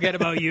didn't forget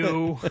about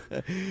you.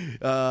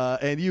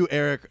 And you,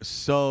 Eric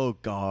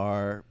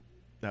Sogar.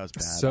 That was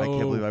bad. I can't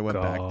believe I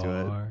went back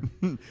to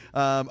it.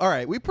 All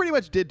right, we pretty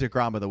much did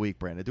DeGrom of the week,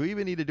 Brandon. Do we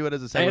even need to do it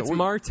as a segment? It's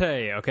Marte,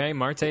 okay?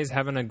 Marte's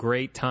having a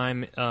great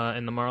time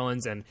in the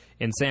Marlins, and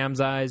in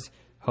Sam's eyes,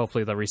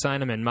 hopefully they'll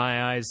re-sign him. In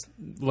my eyes,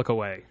 look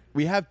away.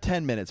 We have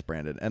 10 minutes,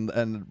 Brandon,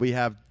 and we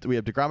have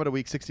DeGrom of the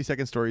week,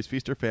 60-second stories,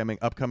 feast or famine,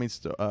 upcoming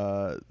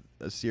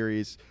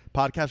series,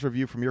 podcast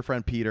review from your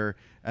friend Peter,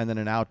 and then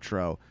an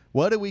outro.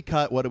 What do we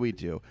cut? What do we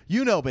do?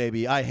 You know,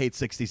 baby, I hate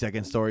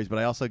 60-second stories, but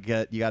I also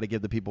get you got to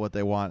give the people what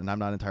they want, and I'm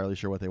not entirely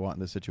sure what they want in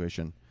this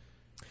situation.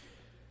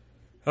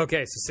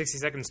 Okay, so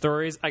 60-second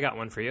stories. I got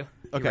one for you.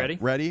 Okay, Ready?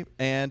 Ready,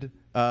 and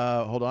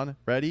hold on.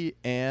 Ready,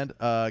 and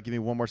give me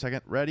one more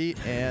second. Ready,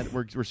 and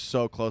we're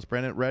so close,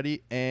 Brandon.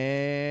 Ready,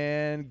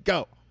 and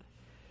go.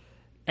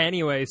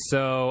 Anyway,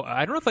 so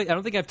I don't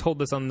think I've told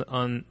this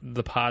on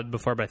the pod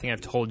before, but I think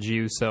I've told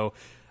you. So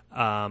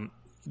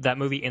that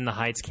movie In the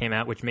Heights came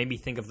out, which made me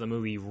think of the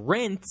movie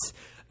Rent,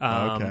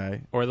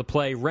 or the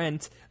play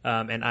Rent.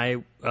 And I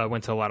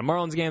went to a lot of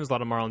Marlins games, a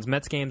lot of Marlins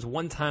Mets games.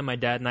 One time, my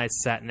dad and I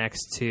sat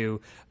next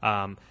to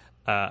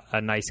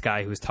a nice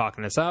guy who was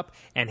talking us up,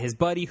 and his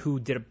buddy who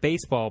did a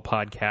baseball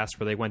podcast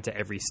where they went to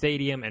every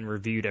stadium and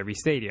reviewed every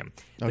stadium.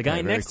 The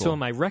guy next to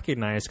him I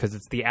recognized because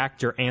it's the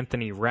actor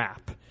Anthony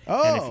Rapp.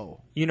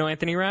 Oh, you know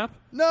Anthony Rapp?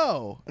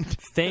 No.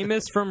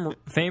 famous from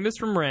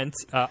Rent,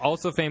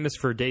 also famous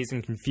for Dazed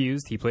and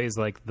Confused. He plays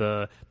like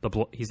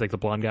he's like the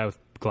blonde guy with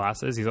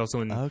glasses. He's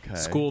also in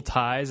School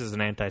Ties as an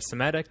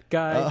anti-Semitic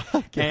guy,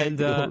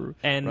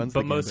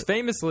 but most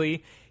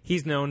famously,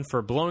 he's known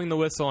for blowing the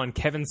whistle on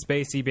Kevin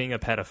Spacey being a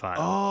pedophile.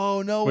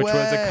 Oh, no which way.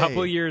 was a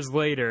couple years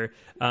later.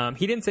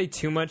 He didn't say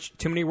too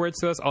many words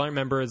to us. All I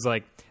remember is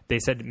like they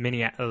said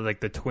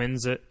the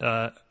Twins have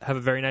a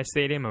very nice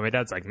stadium, and my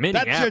dad's like,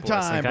 Minneapolis. That's your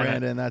time,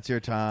 Brandon. That's your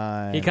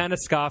time. He kind of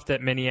scoffed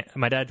at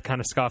my dad kind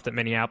of scoffed at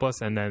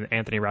Minneapolis, and then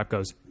Anthony Rapp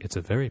goes, "It's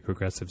a very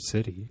progressive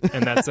city,"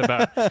 and that's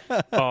about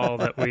all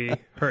that we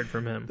heard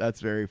from him.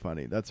 That's very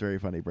funny. That's very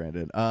funny,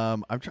 Brandon. I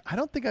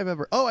don't think I've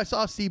ever. Oh, I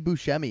saw Steve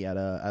Buscemi at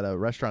a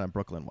restaurant in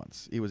Brooklyn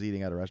once. He was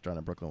eating at a restaurant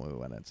in Brooklyn when we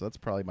went in, so that's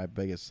probably my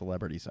biggest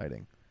celebrity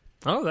sighting.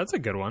 Oh, that's a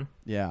good one.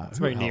 Yeah, it's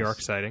very New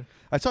York sighting.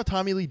 I saw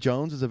Tommy Lee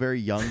Jones as a very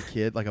young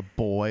kid, like a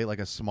boy, like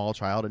a small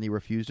child, and he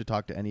refused to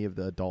talk to any of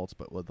the adults,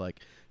 but would like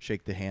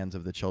shake the hands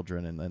of the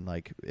children and then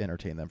like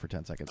entertain them for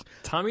 10 seconds.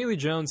 Tommy Lee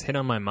Jones hit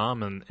on my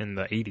mom in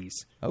the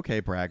 80s.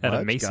 Okay, brag at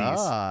much. a Macy's.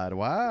 God,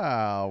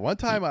 wow. One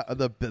time,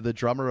 the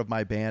drummer of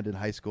my band in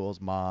high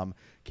school's mom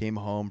came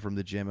home from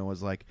the gym and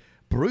was like,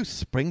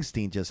 Bruce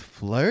Springsteen just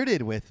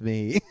flirted with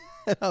me.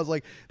 And I was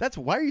like,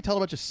 why are you telling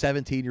a bunch of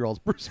 17-year-olds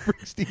Bruce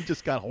Springsteen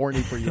just got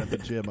horny for you at the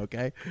gym,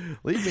 okay?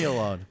 Leave me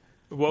alone.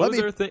 What was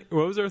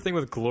our thing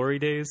with Glory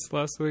Days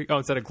last week? Oh,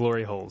 instead of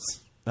Glory Holes.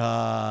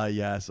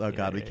 Yes. Oh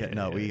God, we can't.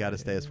 No, we got to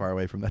stay as far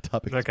away from that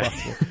topic as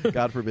possible.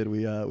 God forbid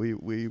we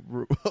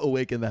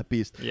awaken that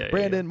beast.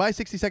 Brandon, my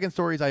 60-second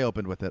stories. I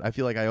opened with it. I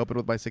feel like I opened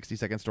with my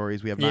 60-second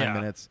stories. We have 9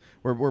 minutes.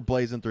 We're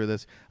blazing through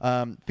this.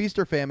 Feast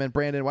or famine,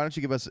 Brandon? Why don't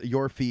you give us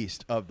your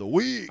feast of the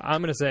week?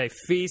 I'm gonna say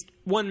feast.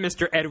 One,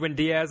 Mr. Edwin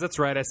Diaz. That's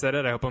right. I said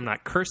it. I hope I'm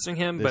not cursing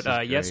him.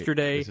 But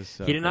yesterday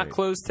he did not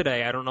close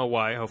today. I don't know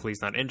why. Hopefully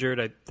he's not injured.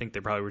 I think they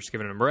probably were just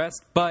giving him a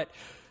rest. But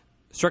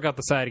struck out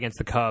the side against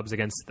the Cubs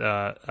against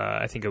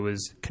I think it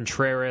was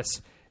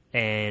Contreras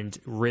and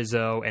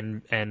Rizzo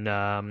and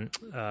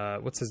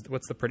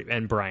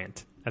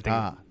Bryant. I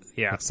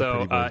think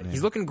so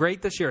he's looking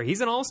great this year.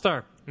 He's an all-star.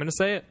 I'm going to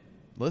say it.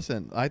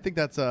 Listen, I think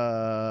that's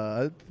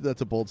a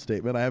bold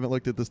statement. I haven't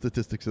looked at the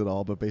statistics at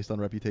all, but based on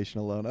reputation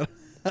alone,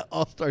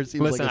 all-star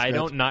seems like a stretch. I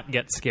don't not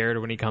get scared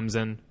when he comes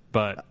in,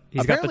 but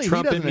he's got the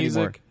trumpet music.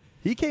 Anymore.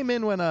 He came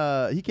in when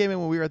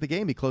we were at the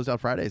game. He closed out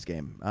Friday's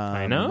game.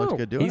 I know. Looked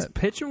good doing He's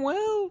pitching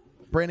well.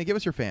 Brandon, give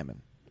us your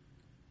famine.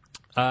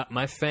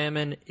 My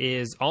famine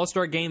is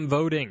All-Star Game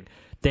voting.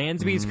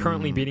 Dansby's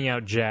currently beating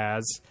out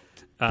Jazz.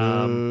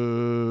 I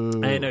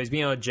know he's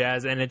beating out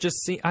Jazz, and it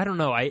just I don't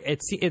know.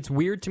 It's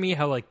weird to me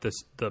how like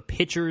the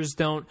pitchers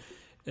don't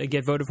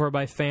get voted for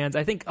by fans.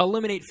 I think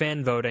eliminate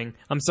fan voting.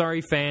 I'm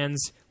sorry,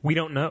 fans. We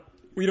don't know.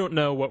 We don't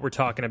know what we're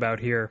talking about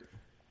here.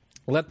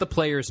 Let the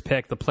players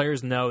pick. The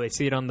players know. They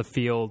see it on the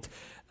field.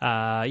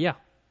 Yeah.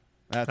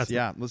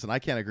 Listen, I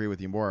can't agree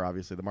with you more.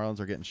 Obviously, the Marlins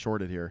are getting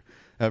shorted here.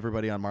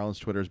 Everybody on Marlins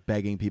Twitter is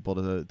begging people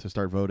to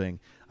start voting.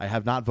 I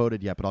have not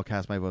voted yet, but I'll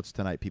cast my votes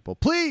tonight. People,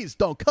 please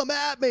don't come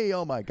at me.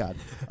 Oh my God.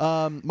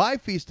 My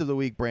feast of the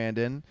week,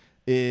 Brandon,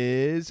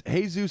 is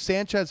Jesus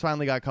Sanchez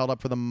finally got called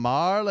up for the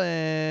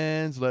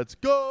Marlins. Let's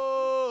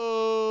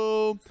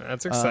go.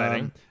 That's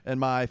exciting. And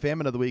my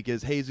famine of the week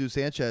is Jesus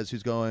Sanchez,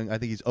 who's going, I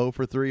think he's 0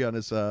 for 3 on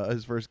his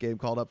first game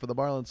called up for the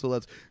Marlins. So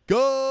let's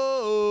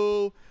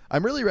go.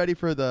 I'm really ready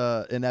for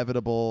the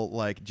inevitable,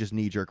 like, just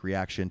knee-jerk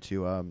reaction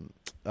to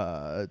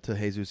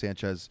Jesus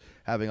Sanchez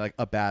having, like,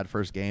 a bad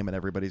first game, and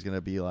everybody's going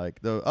to be like,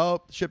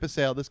 ship has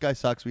sailed. This guy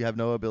sucks. We have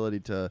no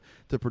ability to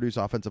produce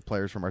offensive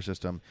players from our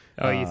system.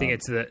 Oh, you think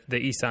it's the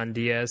Isan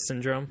Diaz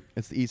syndrome?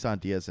 It's the Isan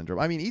Diaz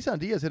syndrome. I mean, Isan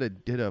Diaz hit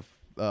a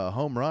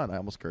home run. I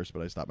almost cursed,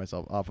 but I stopped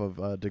myself off of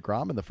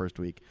DeGrom in the first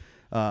week,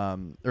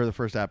 or the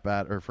first at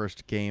bat or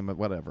first game,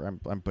 whatever.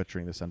 I'm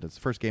butchering the sentence.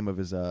 First game of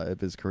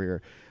his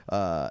career.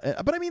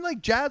 But I mean,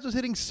 like, Jazz was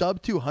hitting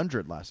sub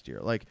 200 last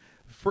year. Let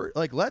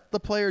the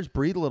players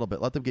breathe a little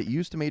bit. Let them get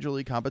used to major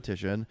league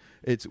competition.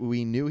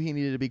 We knew he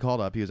needed to be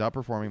called up. He was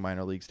outperforming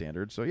minor league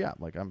standards. So yeah,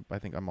 I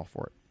think I'm all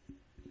for it.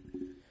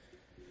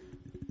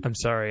 I'm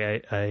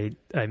sorry,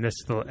 I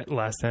missed the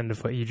last end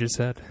of what you just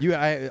said.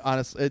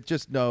 Honestly,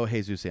 just know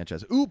Jesus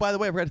Sanchez. Ooh, by the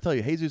way, I forgot to tell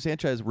you, Jesus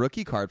Sanchez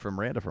rookie card from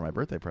Miranda for my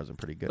birthday present.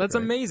 Pretty good. That's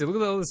right? Amazing. Look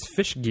at all this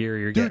fish gear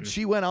you're getting. Dude,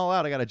 she went all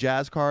out. I got a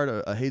Jazz card,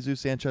 a Jesus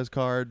Sanchez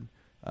card.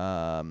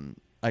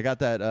 I got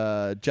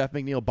that Jeff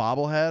McNeil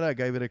bobblehead. I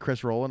gave it to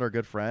Chris Rowland, our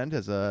good friend,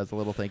 as a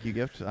little thank you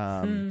gift for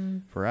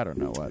I don't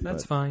know what.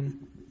 That's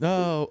fine.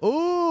 No.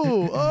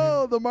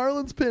 Oh, the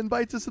Marlins pin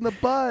bites us in the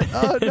butt.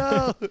 Oh,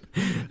 no.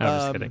 I'm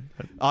just kidding.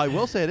 I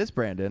will say this,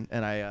 Brandon,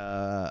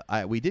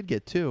 and we did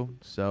get 2.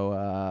 So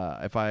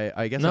if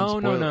I guess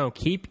No.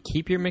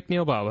 Keep your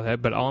McNeil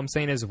bobblehead. But all I'm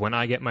saying is, when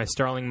I get my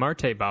Starling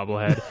Marte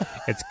bobblehead,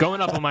 it's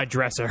going up on my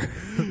dresser.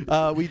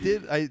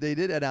 They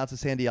did announce a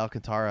Sandy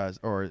Alcantara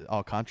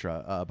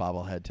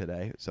bobblehead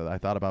today. So I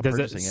thought about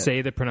purchasing it. Does it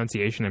say the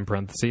pronunciation in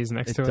parentheses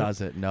next to it? It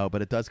doesn't. No,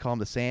 but it does call him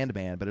the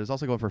Sandman. But it was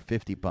also going for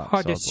 $50.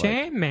 Oh, the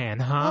Sandman,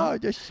 huh?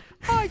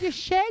 The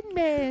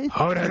Sandman.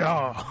 Hold it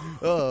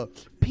all.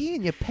 Pee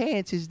in your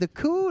pants is the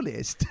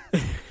coolest.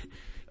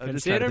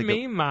 Consider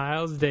me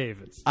Miles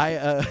Davis.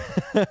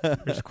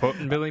 Just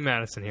quoting Billy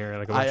Madison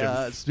here.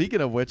 Speaking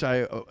of which,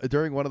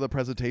 during one of the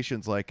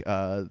presentations, a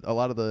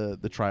lot of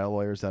the trial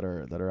lawyers that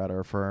are at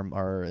our firm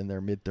are in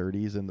their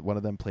mid-30s, and one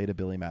of them played a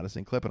Billy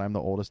Madison clip, and I'm the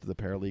oldest of the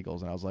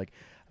paralegals, and I was like,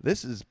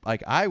 this is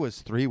like, I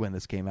was 3 when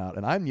this came out,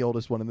 and I'm the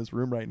oldest one in this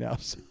room right now.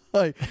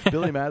 So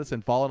Billy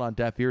Madison falling on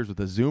deaf ears with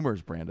the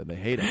Zoomers, Brandon. They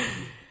hate it.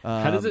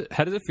 How does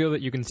it feel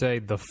that you can say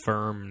the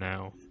firm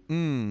now?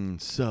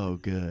 So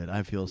good.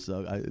 I feel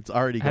so. It's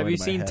already going. Have you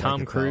seen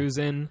Tom Cruise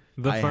in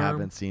The Firm? I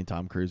haven't seen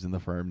Tom Cruise in The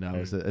Firm.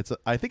 No,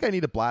 I think I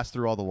need to blast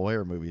through all the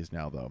lawyer movies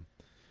now, though.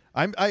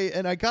 I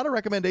got a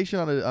recommendation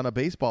on a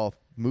baseball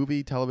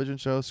movie television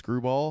show,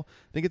 Screwball.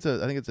 I think it's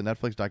a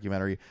Netflix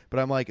documentary. But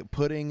I'm like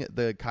putting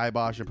the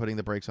kibosh and putting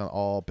the brakes on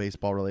all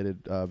baseball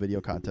related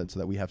video content so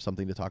that we have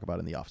something to talk about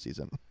in the off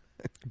season.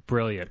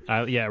 Brilliant.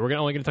 Yeah, we're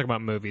only going to talk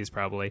about movies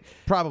probably.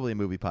 Probably a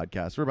movie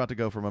podcast. We're about to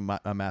go from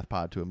a math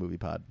pod to a movie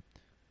pod.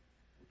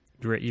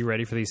 You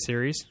ready for these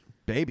series?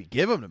 Baby,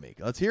 give them to me.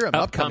 Let's hear them.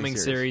 Upcoming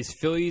series.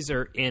 Phillies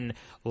are in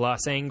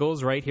Los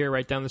Angeles, right here,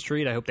 right down the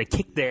street. I hope they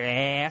kick their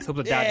ass. Hope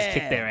the Dodgers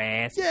kick their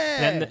ass. Yeah.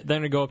 Then they're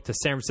going to go up to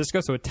San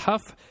Francisco. So a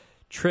tough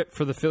trip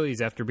for the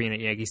Phillies after being at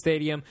Yankee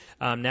Stadium.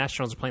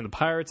 Nationals are playing the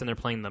Pirates, and they're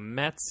playing the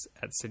Mets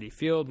at Citi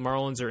Field.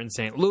 Marlins are in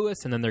St.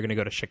 Louis, and then they're going to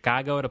go to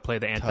Chicago to play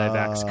the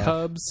anti-vax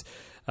Cubs.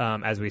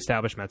 As we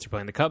established, Mets are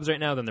playing the Cubs right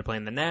now. Then they're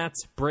playing the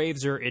Nats.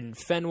 Braves are in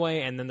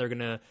Fenway, and then they're going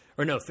to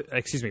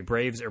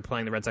Braves are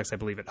playing the Red Sox, I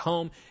believe, at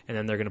home, and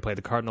then they're going to play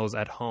the Cardinals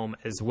at home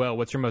as well.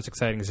 What's your most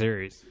exciting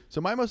series? So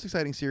my most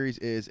exciting series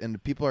is,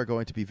 and people are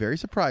going to be very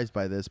surprised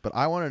by this, but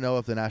I want to know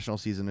if the national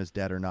season is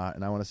dead or not,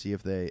 and I want to see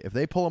if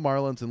they pull a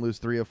Marlins and lose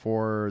 3 of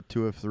 4,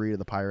 2 of 3 to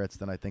the Pirates,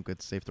 then I think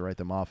it's safe to write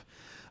them off.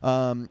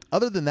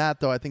 Other than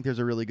that, though, I think there's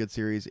a really good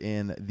series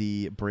in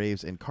the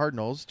Braves and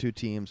Cardinals, 2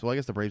 teams. Well, I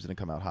guess the Braves didn't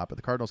come out hot, but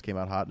the Cardinals came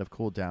out hot and have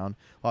cooled down,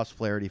 lost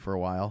Flaherty for a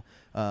while,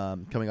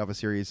 coming off a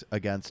series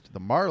against the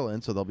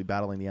Marlins, so they'll be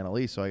battling the NL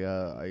East. So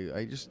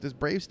this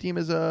Braves team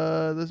is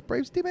it's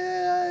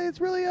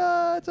really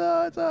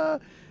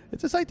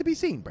it's a sight to be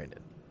seen, Brandon.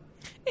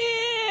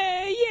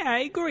 Yeah,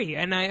 I agree,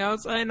 and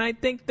I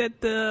think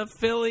that the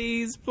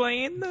Phillies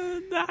playing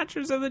the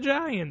Dodgers or the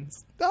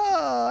Giants.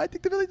 I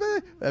think the Phillies.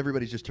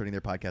 Everybody's just turning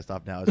their podcast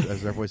off now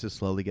as their voices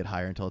slowly get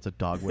higher until it's a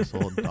dog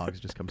whistle and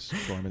dogs just come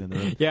storming in the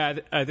room. Yeah,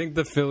 I think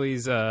the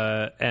Phillies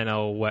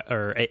NL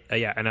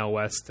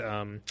West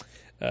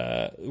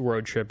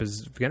road trip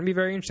is going to be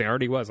very interesting. It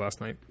already was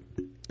last night.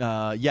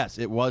 Yes,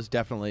 it was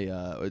definitely.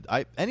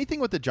 Anything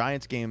with the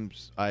Giants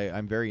games,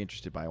 I'm very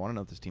interested by. I want to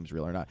know if this team's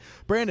real or not.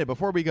 Brandon,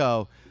 before we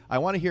go, I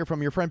want to hear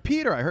from your friend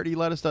Peter. I heard he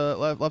left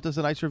us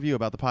a nice review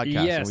about the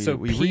podcast. Yeah, and so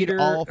we Peter,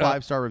 read all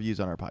 5-star reviews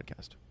on our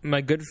podcast.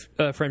 My good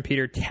friend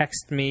Peter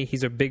texted me.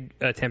 He's a big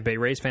Tampa Bay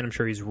Rays fan. I'm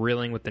sure he's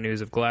reeling with the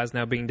news of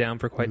Glasnow being down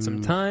for quite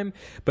some time.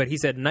 But he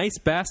said, nice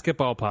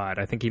basketball pod.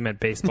 I think he meant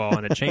baseball,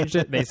 and it changed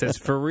it. And he says,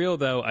 for real,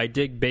 though, I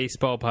dig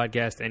baseball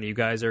podcast, and you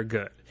guys are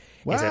good.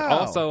 Wow. He said,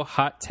 also,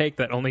 hot take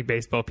that only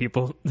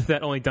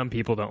dumb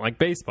people don't like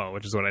baseball,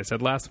 which is what I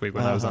said last week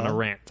when I was on a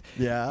rant.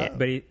 Yeah.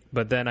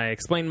 But then I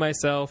explained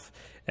myself,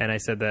 and I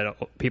said that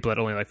people that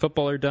only like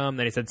football are dumb.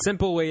 Then he said,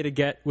 simple way to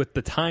get with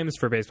the times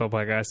for baseball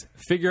podcasts,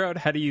 figure out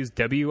how to use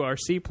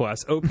WRC+,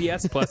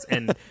 OPS+,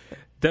 and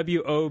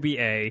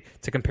WOBA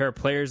to compare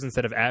players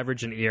instead of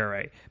average and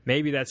ERA.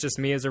 Maybe that's just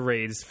me as a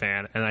Rays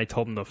fan, and I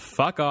told him to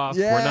fuck off.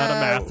 Yeah, we're not a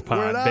math pod,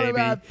 we're not baby. a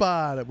math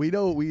pod. We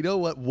know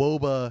what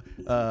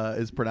WOBA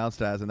is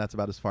pronounced as, and that's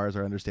about as far as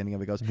our understanding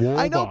of it goes. WOBA.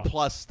 I know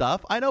plus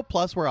stuff. I know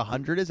plus where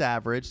 100 is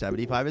average,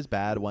 75 is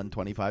bad,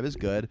 125 is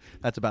good.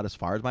 That's about as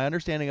far as my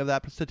understanding of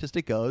that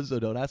statistic goes, so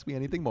don't ask me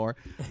anything more.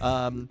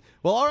 Well,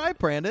 all right,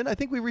 Brandon. I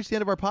think we've reached the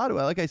end of our pod.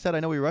 Like I said, I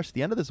know we rushed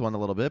the end of this one a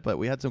little bit, but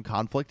we had some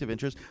conflict of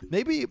interest.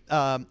 Maybe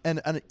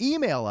and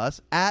email us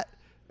at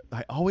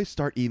I always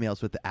start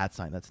emails with the @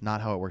 sign. That's not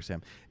how it works,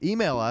 Sam.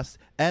 Email us,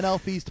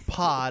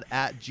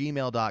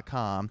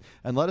 nlfeastpod@gmail.com,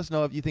 and let us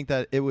know if you think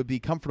that it would be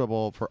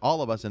comfortable for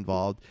all of us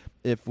involved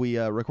if we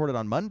recorded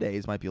on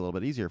Mondays. Might be a little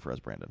bit easier for us,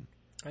 Brandon.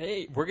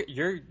 Hey,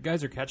 you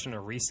guys are catching a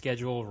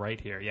reschedule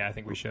right here. Yeah, I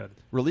think we should.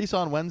 Release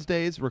on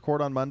Wednesdays,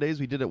 record on Mondays.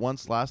 We did it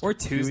once last Or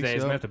few weeks Tuesdays.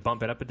 ago. We have to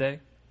bump it up a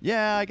day.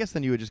 Yeah, I guess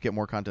then you would just get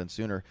more content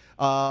sooner.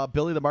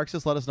 Billy the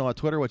Marxist, let us know on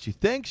Twitter what you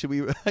think. Should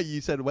we?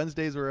 You said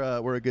Wednesdays were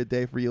a good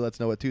day for you. Let's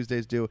know what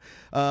Tuesdays do.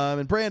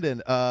 And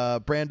Brandon,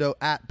 Brando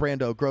at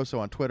Brando Grosso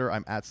on Twitter.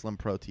 I'm at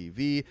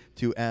SlimProTV.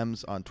 2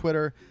 M's on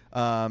Twitter.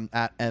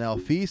 At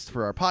NL Feast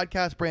for our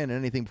podcast. Brandon,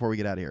 anything before we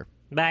get out of here?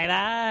 Bye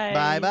bye.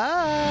 Bye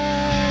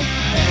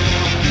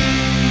bye.